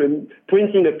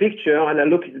printing a picture and I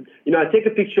look, I take a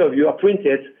picture of you, I print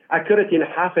it, I cut it in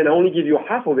half and I only give you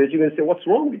half of it, you're going to say, what's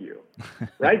wrong with you,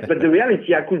 right? But the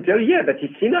reality, I could tell you, but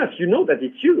it's enough. You know that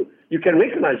it's you. You can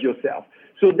recognize yourself.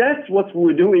 So that's what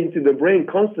we're doing to the brain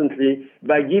constantly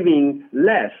by giving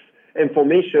less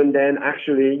information than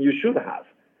actually you should have.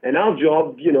 And our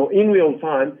job, in real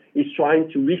time, is trying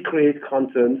to recreate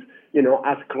content,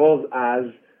 as close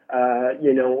as,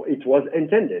 it was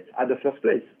intended at the first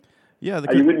place. Yeah,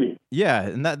 are you with me? Yeah,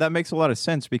 and that makes a lot of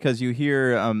sense because you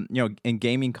hear, in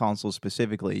gaming consoles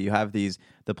specifically, you have the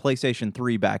PlayStation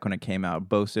 3 back when it came out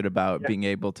boasted about being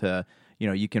able to,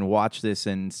 you can watch this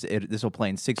and this will play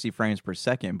in 60 frames per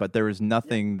second, but there was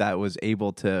nothing that was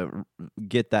able to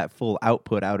get that full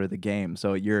output out of the game.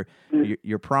 So you're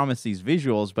promised these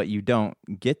visuals, but you don't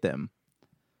get them.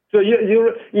 So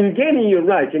you're in gaming, you're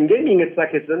right. In gaming,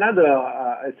 it's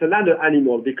another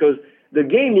animal because The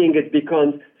gaming, it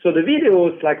becomes, so the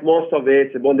videos, like most of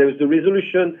it, when there's the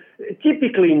resolution,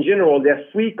 typically in general, there are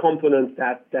three components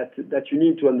that you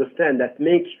need to understand that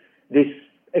make this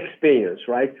experience,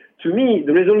 right? To me,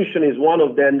 the resolution is one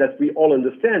of them that we all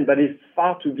understand, but it's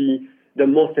far to be the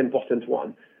most important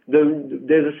one.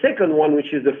 There's a second one,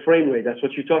 which is the frame rate. That's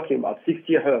what you're talking about,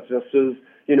 60 hertz versus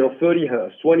 30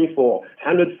 hertz, 24,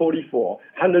 144,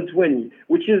 120,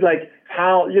 which is like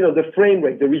how, the frame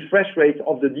rate, the refresh rate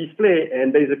of the display,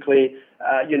 and basically,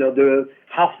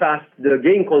 how fast the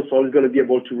game console is going to be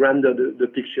able to render the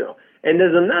picture. And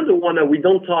there's another one that we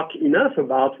don't talk enough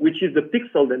about, which is the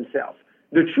pixels themselves.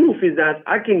 The truth is that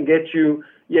I can get you,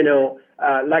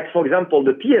 like, for example,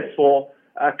 the PS4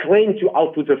 claim to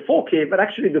output a 4K, but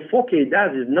actually the 4K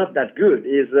does is not that good.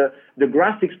 The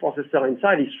graphics processor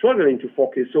inside is struggling to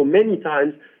 4K. So many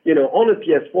times, on a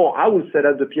PS4, I will set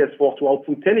up the PS4 to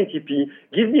output 1080p.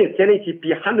 Give me a 1080p,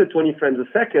 120 frames a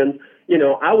second.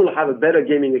 I will have a better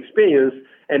gaming experience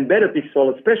and better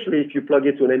pixel, especially if you plug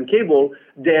it to an M cable,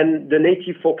 than the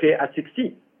native 4K at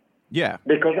 60. Yeah.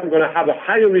 Because I'm going to have a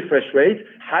higher refresh rate,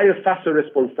 faster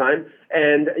response time,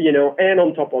 and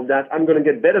on top of that, I'm going to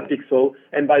get better pixel.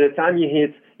 And by the time you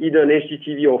hit either an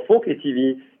HDTV or 4K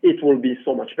TV, it will be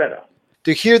so much better.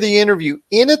 To hear the interview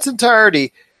in its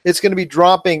entirety, it's going to be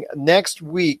dropping next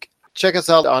week. Check us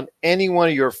out on any one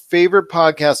of your favorite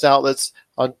podcast outlets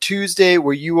on Tuesday,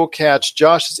 where you will catch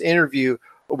Josh's interview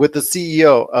with the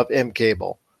CEO of M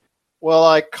Cable. Well,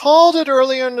 I called it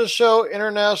earlier in the show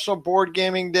International Board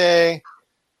Gaming Day.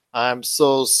 I'm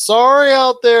so sorry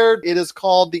out there. It is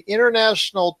called the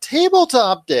International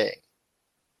Tabletop Day.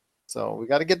 So we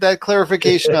got to get that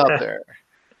clarification out there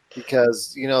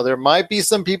because, there might be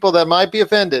some people that might be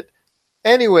offended.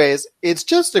 Anyways, it's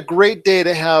just a great day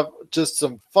to have just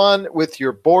some fun with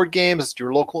your board games at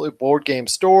your local board game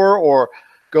store, or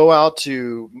go out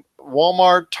to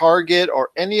Walmart, Target, or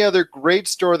any other great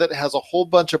store that has a whole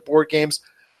bunch of board games.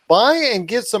 Buy and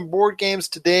get some board games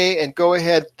today and go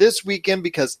ahead this weekend,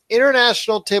 because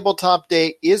International Tabletop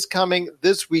Day is coming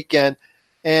this weekend.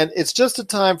 And it's just a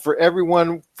time for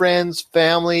everyone, friends,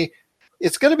 family.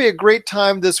 It's going to be a great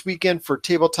time this weekend for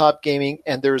tabletop gaming.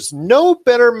 And there's no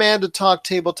better man to talk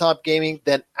tabletop gaming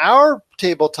than our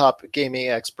tabletop gaming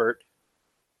expert.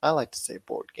 I like to say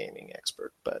board gaming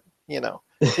expert, but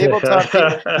tabletop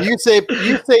gaming. You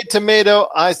say tomato,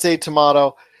 I say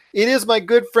tomato. It is my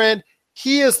good friend.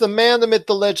 He is the man, the myth,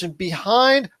 the legend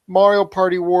behind Mario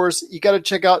Party Wars. You got to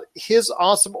check out his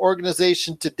awesome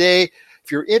organization today.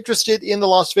 If you're interested in the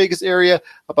Las Vegas area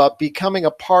about becoming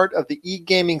a part of the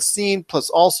e-gaming scene,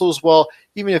 plus also as well,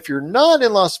 even if you're not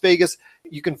in Las Vegas,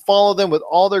 you can follow them with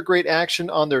all their great action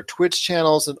on their Twitch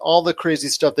channels and all the crazy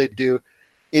stuff they do.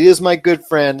 It is my good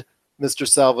friend, Mr.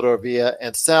 Salvador Villa.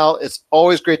 And Sal, it's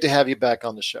always great to have you back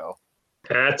on the show.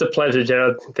 That's a pleasure,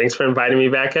 Gerald. Thanks for inviting me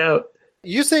back out.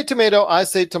 You say tomato, I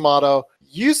say tomato.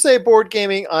 You say board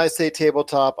gaming, I say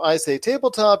tabletop. I say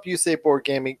tabletop, you say board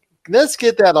gaming. Let's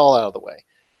get that all out of the way.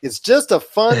 It's just a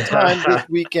fun time this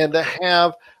weekend to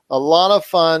have a lot of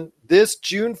fun this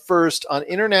June 1st on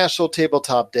International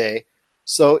Tabletop Day.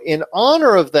 So in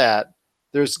honor of that,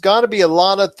 there's got to be a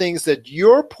lot of things that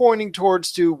you're pointing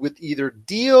towards to with either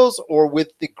deals or with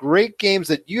the great games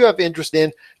that you have interest in.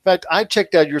 In fact, I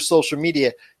checked out your social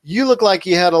media. You look like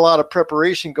you had a lot of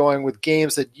preparation going with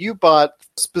games that you bought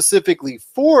specifically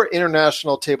for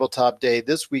International Tabletop Day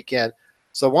this weekend.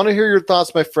 So I want to hear your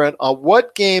thoughts, my friend, on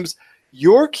what games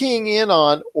you're keying in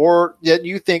on or that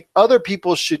you think other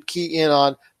people should key in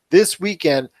on this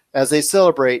weekend as they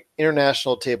celebrate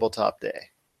International Tabletop Day.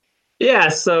 Yeah,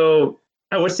 so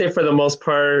I would say for the most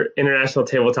part, International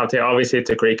Tabletop Day, obviously it's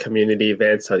a great community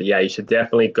event. So yeah, you should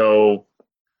definitely go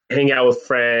hang out with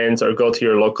friends or go to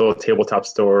your local tabletop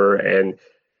store and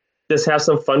just have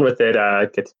some fun with it.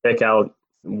 Get to check out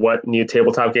what new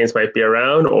tabletop games might be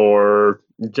around, or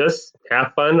just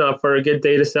have fun for a good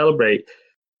day to celebrate.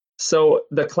 So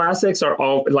the classics are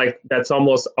all that's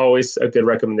almost always a good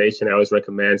recommendation. I always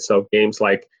recommend. So games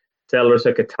like Settlers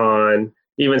of Catan,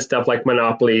 even stuff like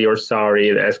Monopoly or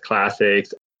Sorry as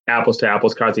classics, Apples to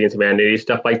Apples, Cards Against Humanity,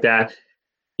 stuff like that.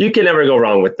 You can never go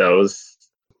wrong with those.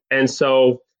 And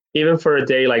so even for a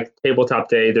day like Tabletop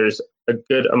Day, there's a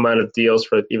good amount of deals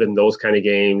for even those kind of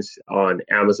games on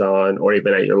Amazon or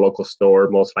even at your local store,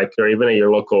 most likely, or even at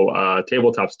your local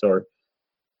tabletop store.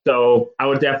 So I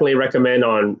would definitely recommend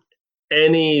on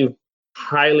any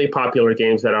highly popular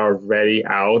games that are already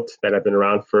out that have been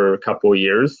around for a couple of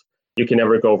years. You can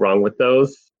never go wrong with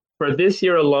those. For this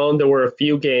year alone, there were a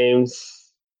few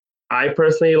games I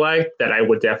personally liked that I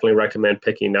would definitely recommend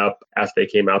picking up as they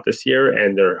came out this year,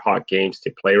 and they're hot games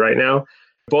to play right now.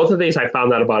 Both of these I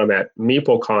found out about them at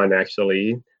MeepleCon,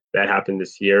 actually, that happened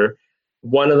this year.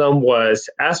 One of them was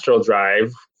Astral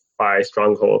Drive by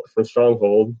Stronghold, from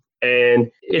Stronghold. And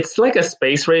it's like a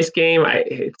space race game.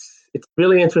 It's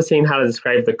really interesting how to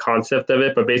describe the concept of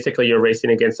it, but basically you're racing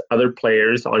against other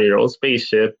players on your own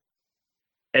spaceship.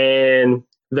 And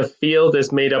the field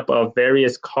is made up of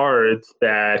various cards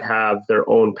that have their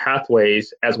own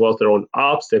pathways as well as their own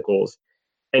obstacles.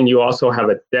 And you also have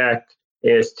a deck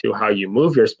as to how you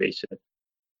move your spaceship.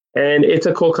 And it's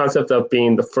a cool concept of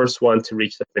being the first one to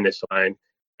reach the finish line.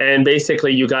 And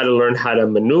basically you got to learn how to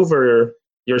maneuver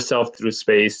yourself through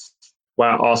space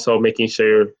while also making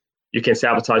sure you can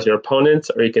sabotage your opponents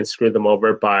or you can screw them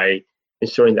over by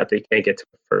ensuring that they can't get to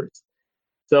it first.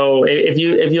 So if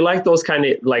you like those kind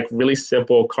of like really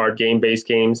simple card game based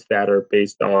games that are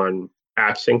based on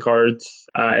action cards,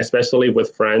 especially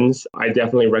with friends, I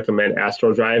definitely recommend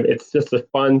Astral Drive. It's just a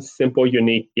fun, simple,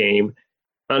 unique game.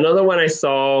 Another one I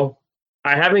saw,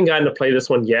 I haven't gotten to play this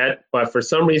one yet, but for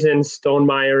some reason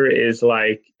Stonemaier is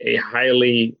like a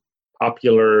highly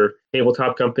popular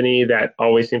tabletop company that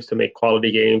always seems to make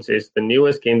quality games. Is the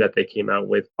newest game that they came out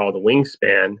with called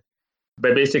Wingspan.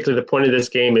 But basically the point of this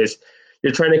game is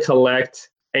you're trying to collect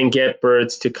and get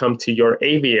birds to come to your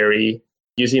aviary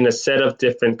using a set of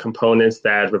different components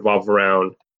that revolve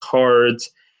around cards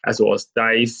as well as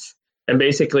dice. And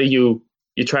basically you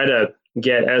try to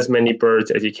get as many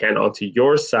birds as you can onto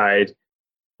your side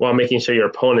while making sure your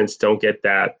opponents don't get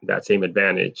that same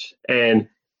advantage. And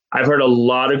I've heard a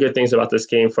lot of good things about this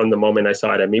game from the moment I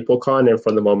saw it at MeepleCon and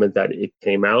from the moment that it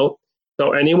came out.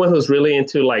 So anyone who's really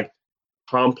into like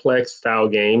complex style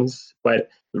games, but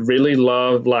really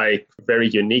love like very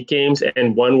unique games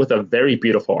and one with a very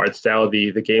beautiful art style,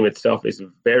 the game itself is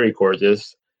very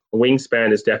gorgeous.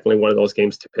 Wingspan is definitely one of those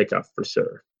games to pick up for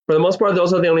sure. For the most part,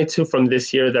 those are the only two from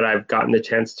this year that I've gotten the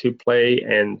chance to play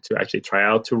and to actually try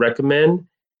out to recommend.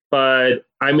 But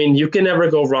I mean, you can never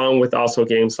go wrong with also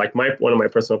games like one of my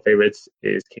personal favorites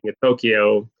is King of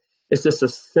Tokyo. It's just a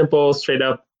simple, straight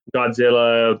up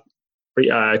Godzilla,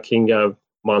 King of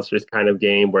Monsters kind of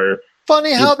game where.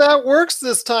 Funny how that works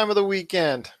this time of the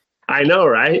weekend. I know,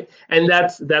 right? And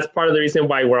that's part of the reason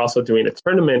why we're also doing a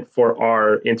tournament for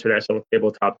our International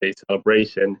Tabletop Day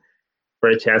celebration, for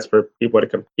a chance for people to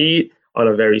compete on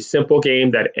a very simple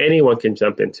game that anyone can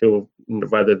jump into,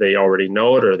 whether they already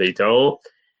know it or they don't.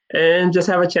 And just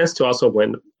have a chance to also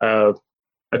win a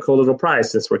cool little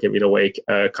prize, since we're giving away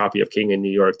a copy of King in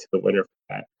New York to the winner for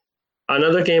that.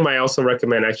 Another game I also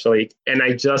recommend, actually, and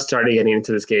I just started getting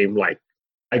into this game, like,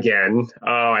 again.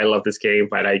 Oh, I love this game,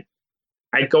 but I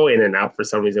go in and out for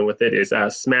some reason with it, is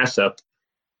Smash Up.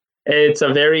 It's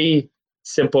a very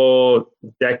simple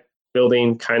deck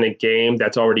building kind of game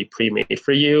that's already pre-made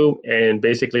for you. And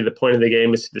basically the point of the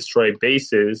game is to destroy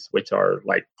bases, which are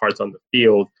like cards on the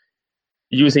field,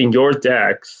 using your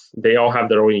decks. They all have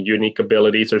their own unique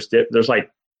abilities. There's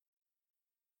like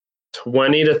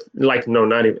 20 to like, no,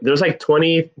 not even. There's like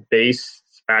 20 base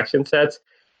faction sets.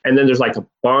 And then there's like a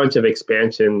bunch of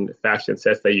expansion faction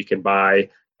sets that you can buy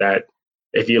that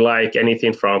if you like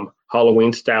anything from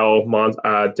Halloween style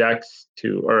decks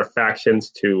or factions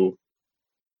to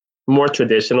more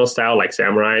traditional style like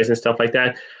samurais and stuff like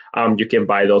that, you can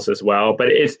buy those as well. But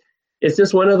it's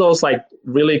just one of those like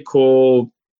really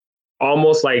cool,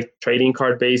 almost like trading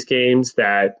card based games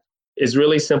that is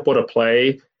really simple to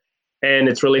play, and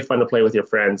it's really fun to play with your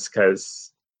friends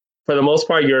because for the most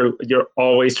part you're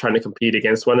always trying to compete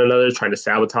against one another, trying to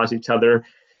sabotage each other,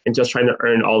 and just trying to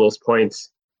earn all those points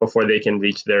before they can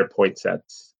reach their point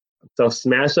sets. So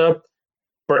Smash Up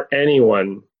for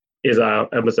anyone is a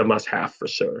must-have for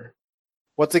sure.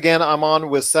 Once again, I'm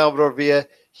on with Salvador Villa.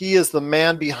 He is the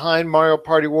man behind Mario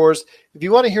Party Wars. If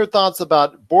you want to hear thoughts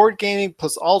about board gaming,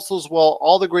 plus also as well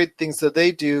all the great things that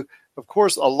they do, of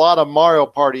course, a lot of Mario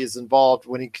Party is involved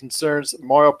when it concerns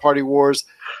Mario Party Wars.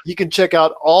 You can check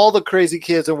out all the crazy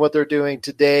kids and what they're doing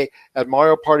today at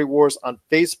Mario Party Wars on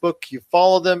Facebook. You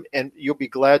follow them, and you'll be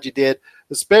glad you did,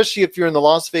 especially if you're in the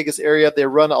Las Vegas area. They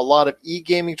run a lot of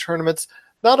e-gaming tournaments,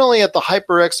 not only at the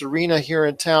HyperX Arena here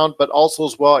in town, but also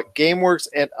as well at GameWorks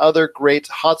and other great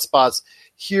hotspots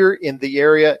here in the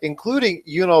area, including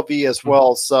UNLV as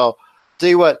well. So tell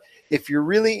you what, if you're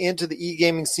really into the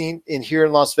e-gaming scene here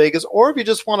in Las Vegas, or if you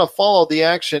just want to follow the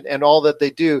action and all that they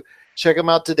do, check them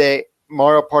out today,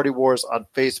 Mario Party Wars on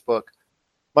Facebook.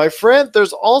 My friend,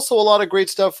 there's also a lot of great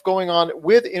stuff going on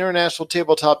with International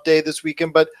Tabletop Day this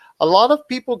weekend, but a lot of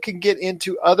people can get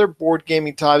into other board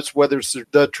gaming types, whether it's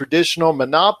the traditional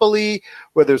Monopoly,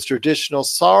 whether it's traditional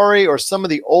Sorry, or some of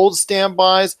the old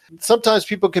standbys. Sometimes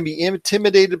people can be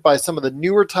intimidated by some of the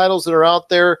newer titles that are out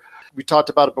there. We talked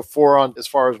about it before on as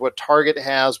far as what Target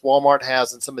has, Walmart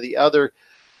has, and some of the other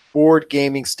board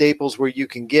gaming staples where you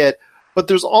can get. But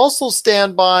there's also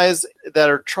standbys that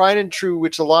are tried and true,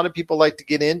 which a lot of people like to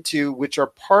get into, which are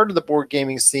part of the board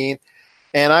gaming scene.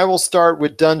 And I will start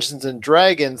with Dungeons and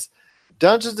Dragons.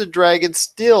 Dungeons and Dragons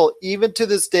still, even to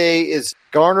this day, is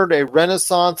garnered a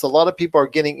renaissance. A lot of people are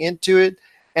getting into it.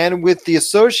 And with the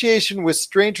association with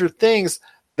Stranger Things,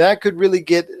 that could really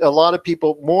get a lot of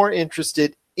people more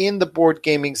interested in the board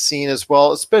gaming scene as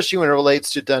well, especially when it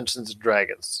relates to Dungeons and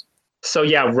Dragons. So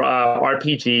yeah,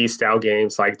 RPG style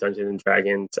games like Dungeons and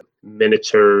Dragons,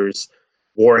 miniatures,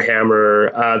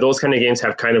 Warhammer, those kind of games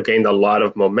have kind of gained a lot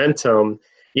of momentum.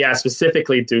 Yeah,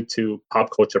 specifically due to pop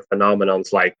culture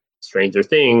phenomenons like Stranger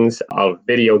Things,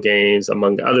 video games,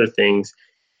 among other things.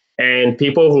 And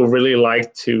people who really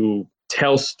like to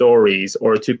tell stories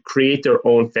or to create their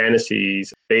own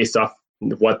fantasies based off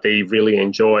what they really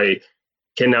enjoy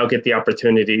can now get the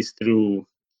opportunities through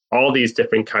all these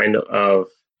different kind of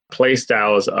play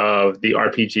styles of the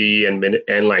RPG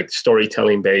and like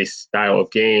storytelling based style of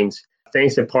games,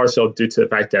 thanks in part so due to the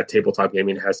fact that tabletop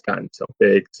gaming has gotten so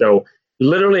big. So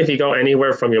literally, if you go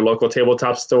anywhere from your local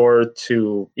tabletop store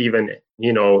to even,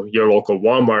 your local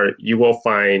Walmart, you will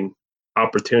find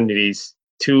opportunities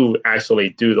to actually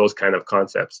do those kind of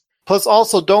concepts. Plus,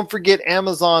 also, don't forget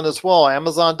Amazon as well.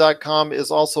 Amazon.com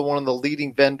is also one of the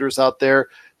leading vendors out there.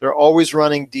 They're always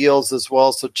running deals as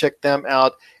well, so check them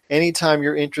out anytime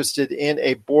you're interested in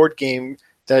a board game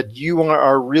that you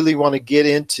are really want to get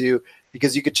into,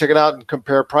 because you could check it out and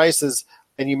compare prices,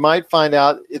 and you might find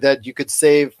out that you could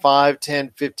save $5,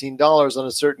 $10, $15 on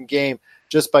a certain game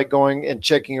just by going and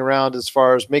checking around as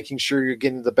far as making sure you're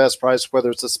getting the best price,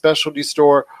 whether it's a specialty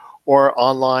store or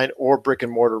online or brick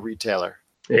and mortar retailer.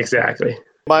 Exactly.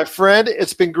 My friend,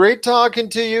 it's been great talking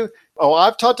to you. Oh,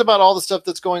 I've talked about all the stuff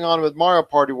that's going on with Mario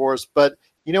Party Wars, but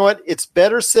you know what? It's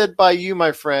better said by you,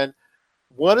 my friend.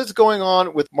 What is going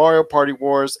on with Mario Party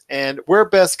Wars, and where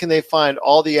best can they find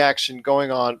all the action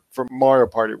going on for Mario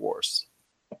Party Wars?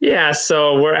 Yeah,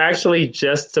 so we're actually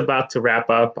just about to wrap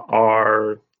up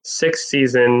our 6th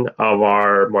season of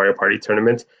our Mario Party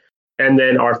tournament, and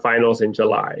then our finals in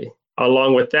July.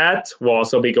 Along with that, we'll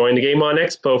also be going to Game On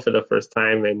Expo for the first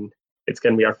time, and it's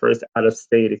going to be our first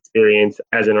out-of-state experience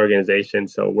as an organization.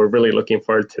 So we're really looking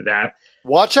forward to that.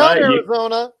 Watch out,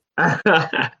 Arizona.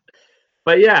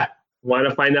 But yeah, want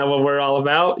to find out what we're all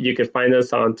about? You can find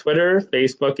us on Twitter,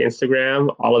 Facebook,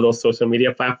 Instagram, all of those social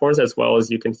media platforms, as well as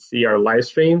you can see our live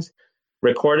streams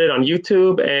recorded on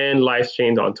YouTube and live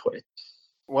streamed on Twitch.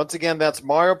 Once again, that's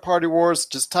Mario Party Wars.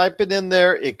 Just type it in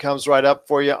there. It comes right up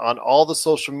for you on all the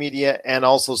social media and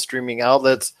also streaming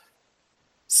outlets.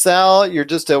 Sal, you're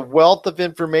just a wealth of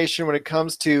information when it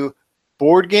comes to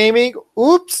board gaming.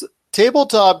 Oops,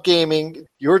 tabletop gaming,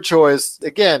 your choice.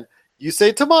 Again, you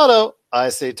say tomato, I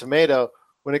say tomato.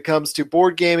 When it comes to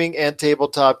board gaming and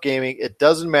tabletop gaming, it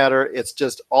doesn't matter. It's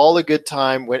just all a good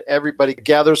time when everybody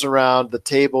gathers around the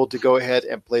table to go ahead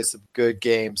and play some good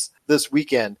games this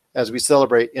weekend as we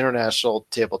celebrate International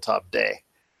Tabletop Day.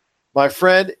 My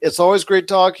friend, it's always great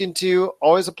talking to you.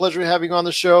 Always a pleasure having you on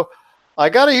the show. I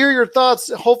got to hear your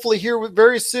thoughts, hopefully here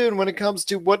very soon, when it comes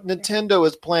to what Nintendo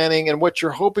is planning and what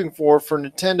you're hoping for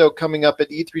Nintendo coming up at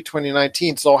E3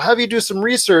 2019. So I'll have you do some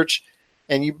research,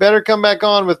 and you better come back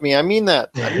on with me. I mean that.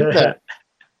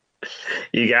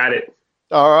 You got it.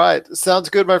 All right. Sounds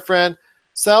good, my friend.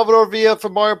 Salvador Villa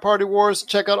from Mario Party Wars.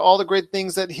 Check out all the great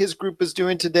things that his group is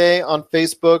doing today on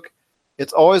Facebook.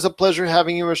 It's always a pleasure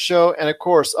having you on the show, and of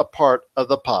course, a part of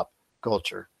the pop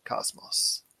culture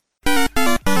cosmos.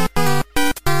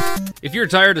 If you're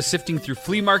tired of sifting through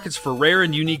flea markets for rare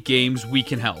and unique games, we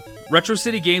can help. Retro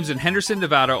City Games in Henderson,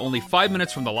 Nevada, only 5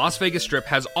 minutes from the Las Vegas Strip,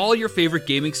 has all your favorite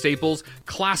gaming staples,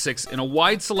 classics, and a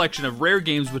wide selection of rare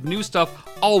games with new stuff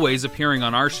always appearing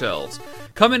on our shelves.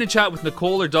 Come in and chat with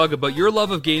Nicole or Doug about your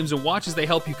love of games and watch as they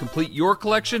help you complete your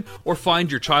collection or find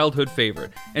your childhood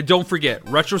favorite. And don't forget,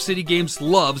 Retro City Games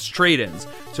loves trade-ins.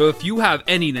 So if you have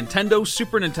any Nintendo,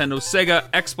 Super Nintendo, Sega,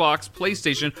 Xbox,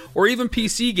 PlayStation, or even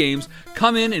PC games,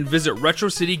 come in and visit Retro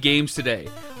City Games today.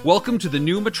 Welcome to the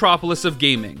new metropolis of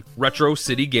gaming, Retro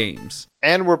City Games.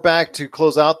 And we're back to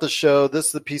close out the show. This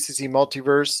is the PCC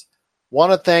Multiverse.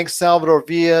 Want to thank Salvador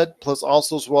Villa, plus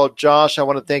also as well Josh. I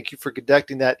want to thank you for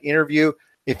conducting that interview.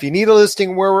 If you need a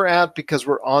listing where we're at, because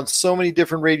we're on so many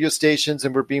different radio stations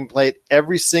and we're being played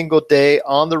every single day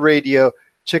on the radio,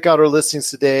 check out our listings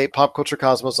today, Pop Culture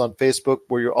Cosmos on Facebook,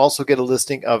 where you'll also get a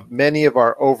listing of many of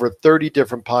our over 30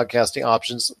 different podcasting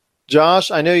options. Josh,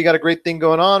 I know you got a great thing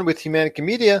going on with Humanica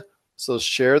Media, so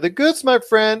share the goods, my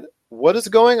friend. What is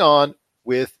going on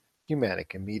with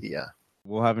Humanica Media?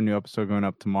 We'll have a new episode going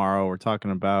up tomorrow. We're talking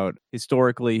about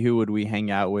historically who would we hang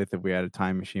out with if we had a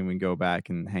time machine. We go back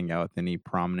and hang out with any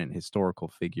prominent historical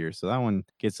figure. So that one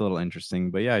gets a little interesting.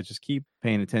 But yeah, just keep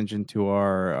paying attention to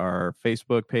our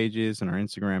Facebook pages and our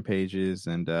Instagram pages,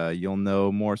 and you'll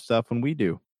know more stuff when we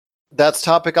do. That's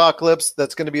Topicocalypse.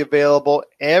 That's going to be available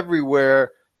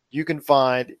everywhere you can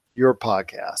find your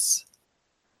podcasts.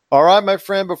 All right, my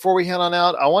friend, before we head on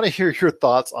out, I want to hear your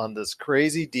thoughts on this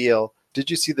crazy deal. Did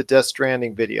you see the Death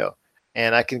Stranding video?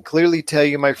 And I can clearly tell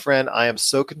you, my friend, I am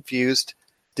so confused.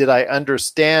 Did I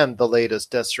understand the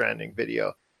latest Death Stranding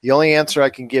video? The only answer I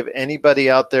can give anybody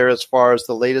out there as far as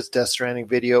the latest Death Stranding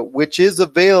video, which is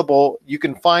available, you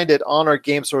can find it on our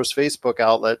GameSource Facebook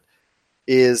outlet,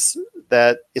 is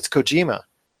that it's Kojima.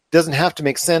 It doesn't have to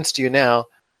make sense to you now,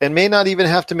 and may not even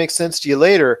have to make sense to you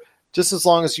later, just as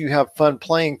long as you have fun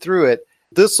playing through it.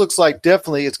 This looks like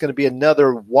definitely it's going to be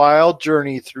another wild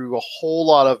journey through a whole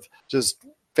lot of just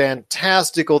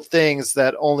fantastical things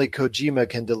that only Kojima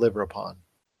can deliver upon.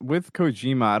 With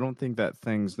Kojima, I don't think that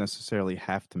things necessarily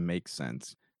have to make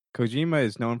sense. Kojima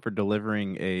is known for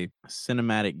delivering a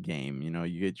cinematic game. You know,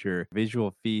 you get your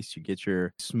visual feast, you get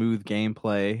your smooth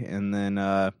gameplay, and then,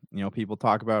 people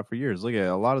talk about it for years. Look at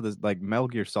a lot of this, like Metal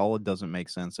Gear Solid doesn't make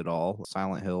sense at all.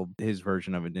 Silent Hill, his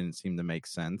version of it didn't seem to make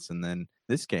sense. And then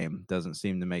this game doesn't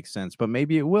seem to make sense, but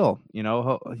maybe it will. You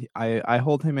know, I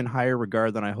hold him in higher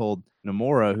regard than I hold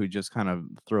Nomura, who just kind of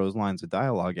throws lines of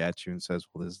dialogue at you and says,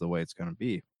 well, this is the way it's going to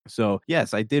be. So,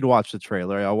 yes, I did watch the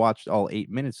trailer. I watched all 8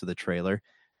 minutes of the trailer.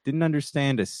 Didn't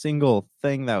understand a single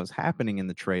thing that was happening in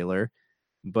the trailer,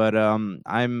 but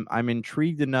I'm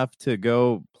intrigued enough to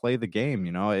go play the game.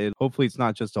 You know, hopefully it's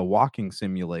not just a walking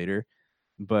simulator,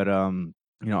 but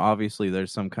obviously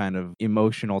there's some kind of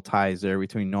emotional ties there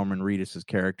between Norman Reedus'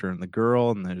 character and the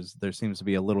girl, and there seems to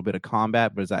be a little bit of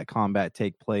combat. But does that combat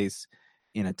take place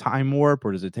in a time warp,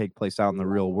 or does it take place out in the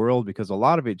real world? Because a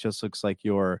lot of it just looks like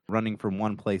you're running from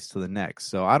one place to the next.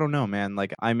 So I don't know, man.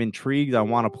 Like, I'm intrigued. I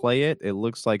want to play it. It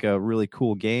looks like a really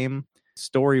cool game.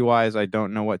 Story-wise, I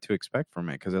don't know what to expect from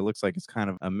it, because it looks like it's kind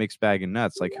of a mixed bag of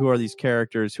nuts. Like, who are these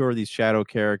characters? Who are these shadow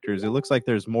characters? It looks like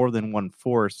there's more than one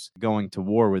force going to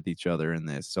war with each other in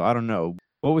this. So I don't know.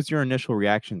 What was your initial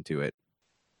reaction to it?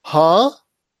 Huh?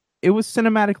 It was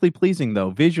cinematically pleasing,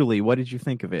 though. Visually, what did you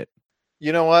think of it?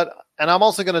 You know what? And I'm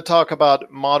also going to talk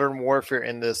about Modern Warfare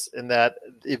in that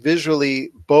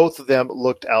visually, both of them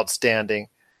looked outstanding.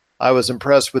 I was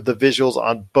impressed with the visuals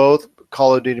on both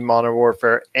Call of Duty Modern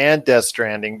Warfare and Death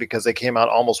Stranding, because they came out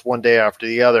almost one day after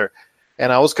the other.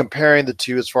 And I was comparing the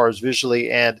two as far as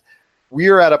visually, and we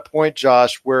are at a point,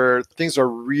 Josh, where things are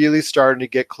really starting to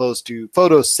get close to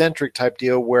photocentric type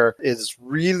deal, where it's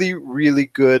really, really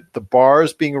good. The bar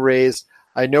is being raised.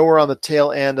 I know we're on the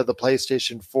tail end of the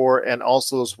PlayStation 4 and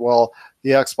also as well the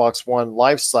Xbox One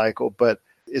life cycle, but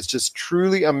it's just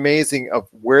truly amazing of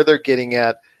where they're getting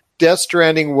at. Death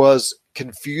Stranding was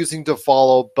confusing to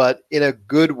follow, but in a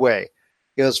good way.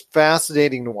 It was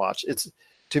fascinating to watch.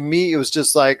 To me, it was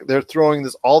just like they're throwing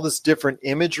all this different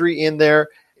imagery in there.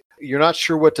 You're not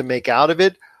sure what to make out of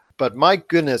it, but my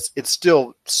goodness, it's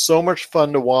still so much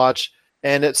fun to watch.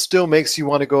 And it still makes you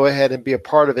want to go ahead and be a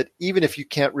part of it, even if you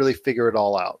can't really figure it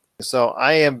all out. So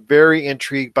I am very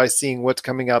intrigued by seeing what's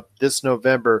coming up this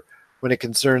November when it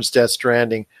concerns Death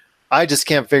Stranding. I just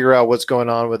can't figure out what's going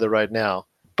on with it right now.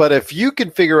 But if you can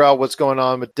figure out what's going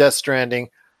on with Death Stranding,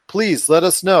 please let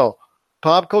us know.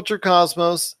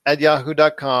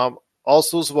 PopCultureCosmos@yahoo.com.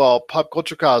 Also as well, Pop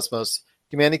Culture Cosmos,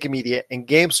 Humanity Media, and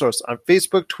GameSource on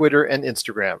Facebook, Twitter, and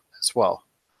Instagram as well.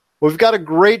 We've got a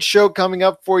great show coming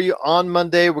up for you on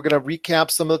Monday. We're going to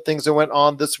recap some of the things that went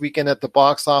on this weekend at the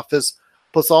box office.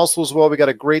 Plus, also as well, we got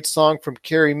a great song from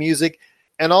Carrie Music,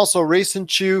 and also Rayson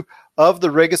Chu of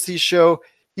the Legacy Show.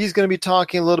 He's going to be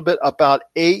talking a little bit about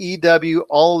AEW,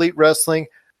 All Elite Wrestling,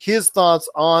 his thoughts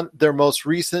on their most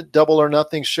recent Double or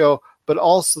Nothing show, but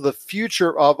also the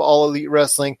future of All Elite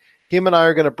Wrestling. Him and I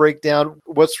are going to break down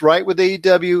what's right with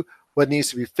AEW, what needs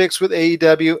to be fixed with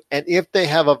AEW, and if they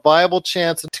have a viable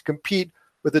chance to compete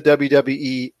with the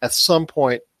WWE at some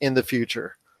point in the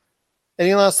future.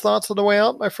 Any last thoughts on the way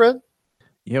out, my friend?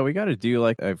 Yeah, we got to do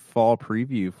like a fall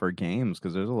preview for games,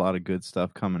 because there's a lot of good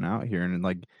stuff coming out here. And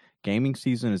like, gaming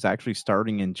season is actually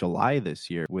starting in July this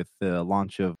year with the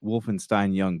launch of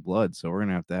Wolfenstein Youngblood. So we're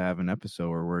going to have an episode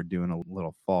where we're doing a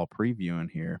little fall preview in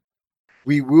here.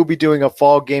 We will be doing a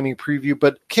fall gaming preview,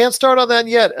 but can't start on that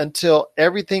yet until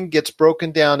everything gets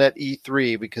broken down at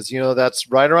E3, because,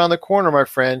 that's right around the corner, my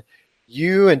friend.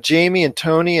 You and Jamie and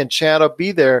Tony and Chad will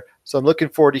be there, so I'm looking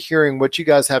forward to hearing what you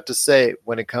guys have to say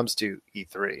when it comes to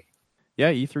E3.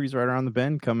 Yeah, E3's right around the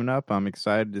bend coming up. I'm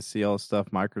excited to see all the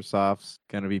stuff Microsoft's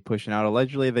going to be pushing out.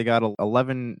 Allegedly, they got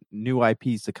 11 new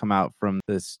IPs to come out from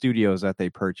the studios that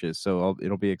they purchased. So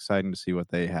it'll be exciting to see what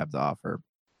they have to offer.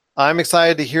 I'm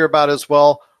excited to hear about it as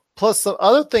well. Plus, some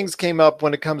other things came up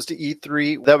when it comes to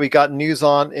E3 that we got news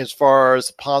on as far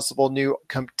as possible new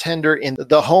contender in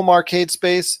the home arcade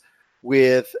space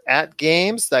with At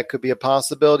Games. That could be a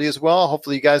possibility as well.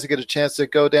 Hopefully, you guys will get a chance to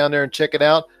go down there and check it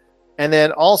out. And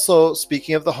then also,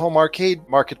 speaking of the home arcade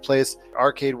marketplace,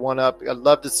 Arcade 1UP, I'd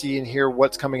love to see and hear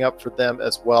what's coming up for them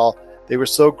as well. They were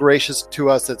so gracious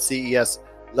to us at CES.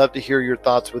 Love to hear your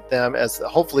thoughts with them, as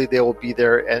hopefully they will be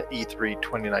there at E3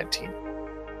 2019.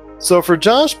 So for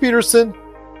Josh Peterson,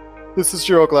 this is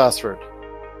Gerald Glassford.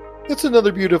 It's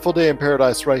another beautiful day in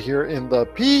paradise right here in the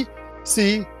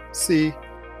PCC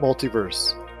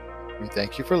Multiverse. We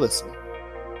thank you for listening.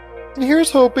 And here's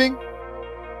hoping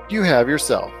you have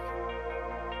yourself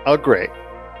a great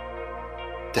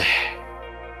day.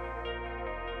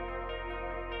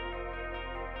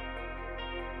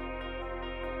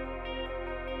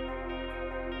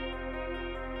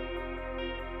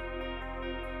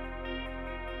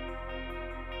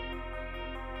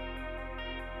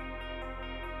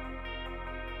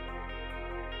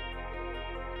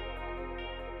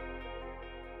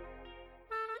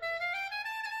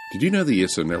 Did you know the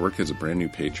ESO Network has a brand new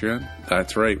Patreon?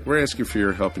 That's right, we're asking for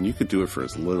your help, and you could do it for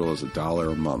as little as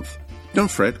 $1 a month. Don't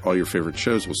fret, all your favorite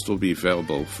shows will still be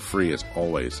available for free as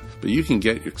always, but you can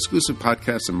get exclusive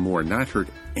podcasts and more not heard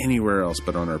anywhere else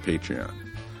but on our Patreon.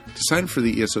 To sign up for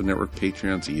the ESO Network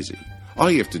Patreon's easy.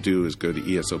 All you have to do is go to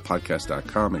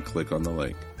esopodcast.com and click on the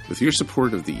link. With your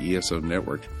support of the ESO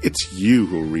Network, it's you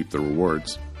who will reap the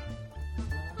rewards.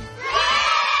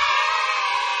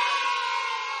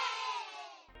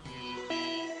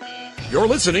 You're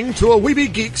listening to a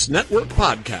Weeby Geeks Network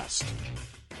podcast.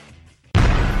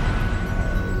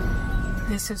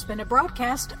 This has been a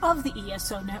broadcast of the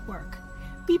ESO Network.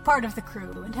 Be part of the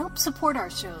crew and help support our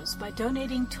shows by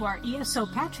donating to our ESO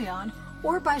Patreon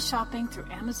or by shopping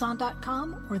through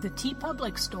Amazon.com or the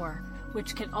TeePublic store,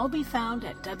 which can all be found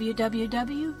at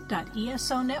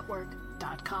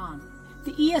www.esonetwork.com.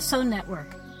 The ESO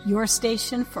Network, your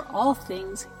station for all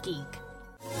things geek.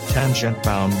 Tangent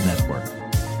Bound Network.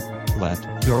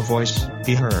 Let your voice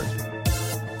be heard.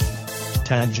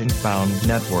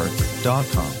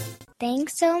 TangentBoundNetwork.com.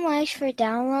 Thanks so much for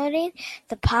downloading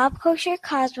the Pop Culture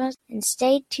Cosmos, and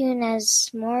stay tuned as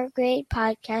more great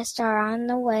podcasts are on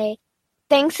the way.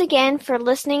 Thanks again for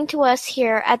listening to us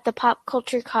here at the Pop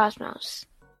Culture Cosmos.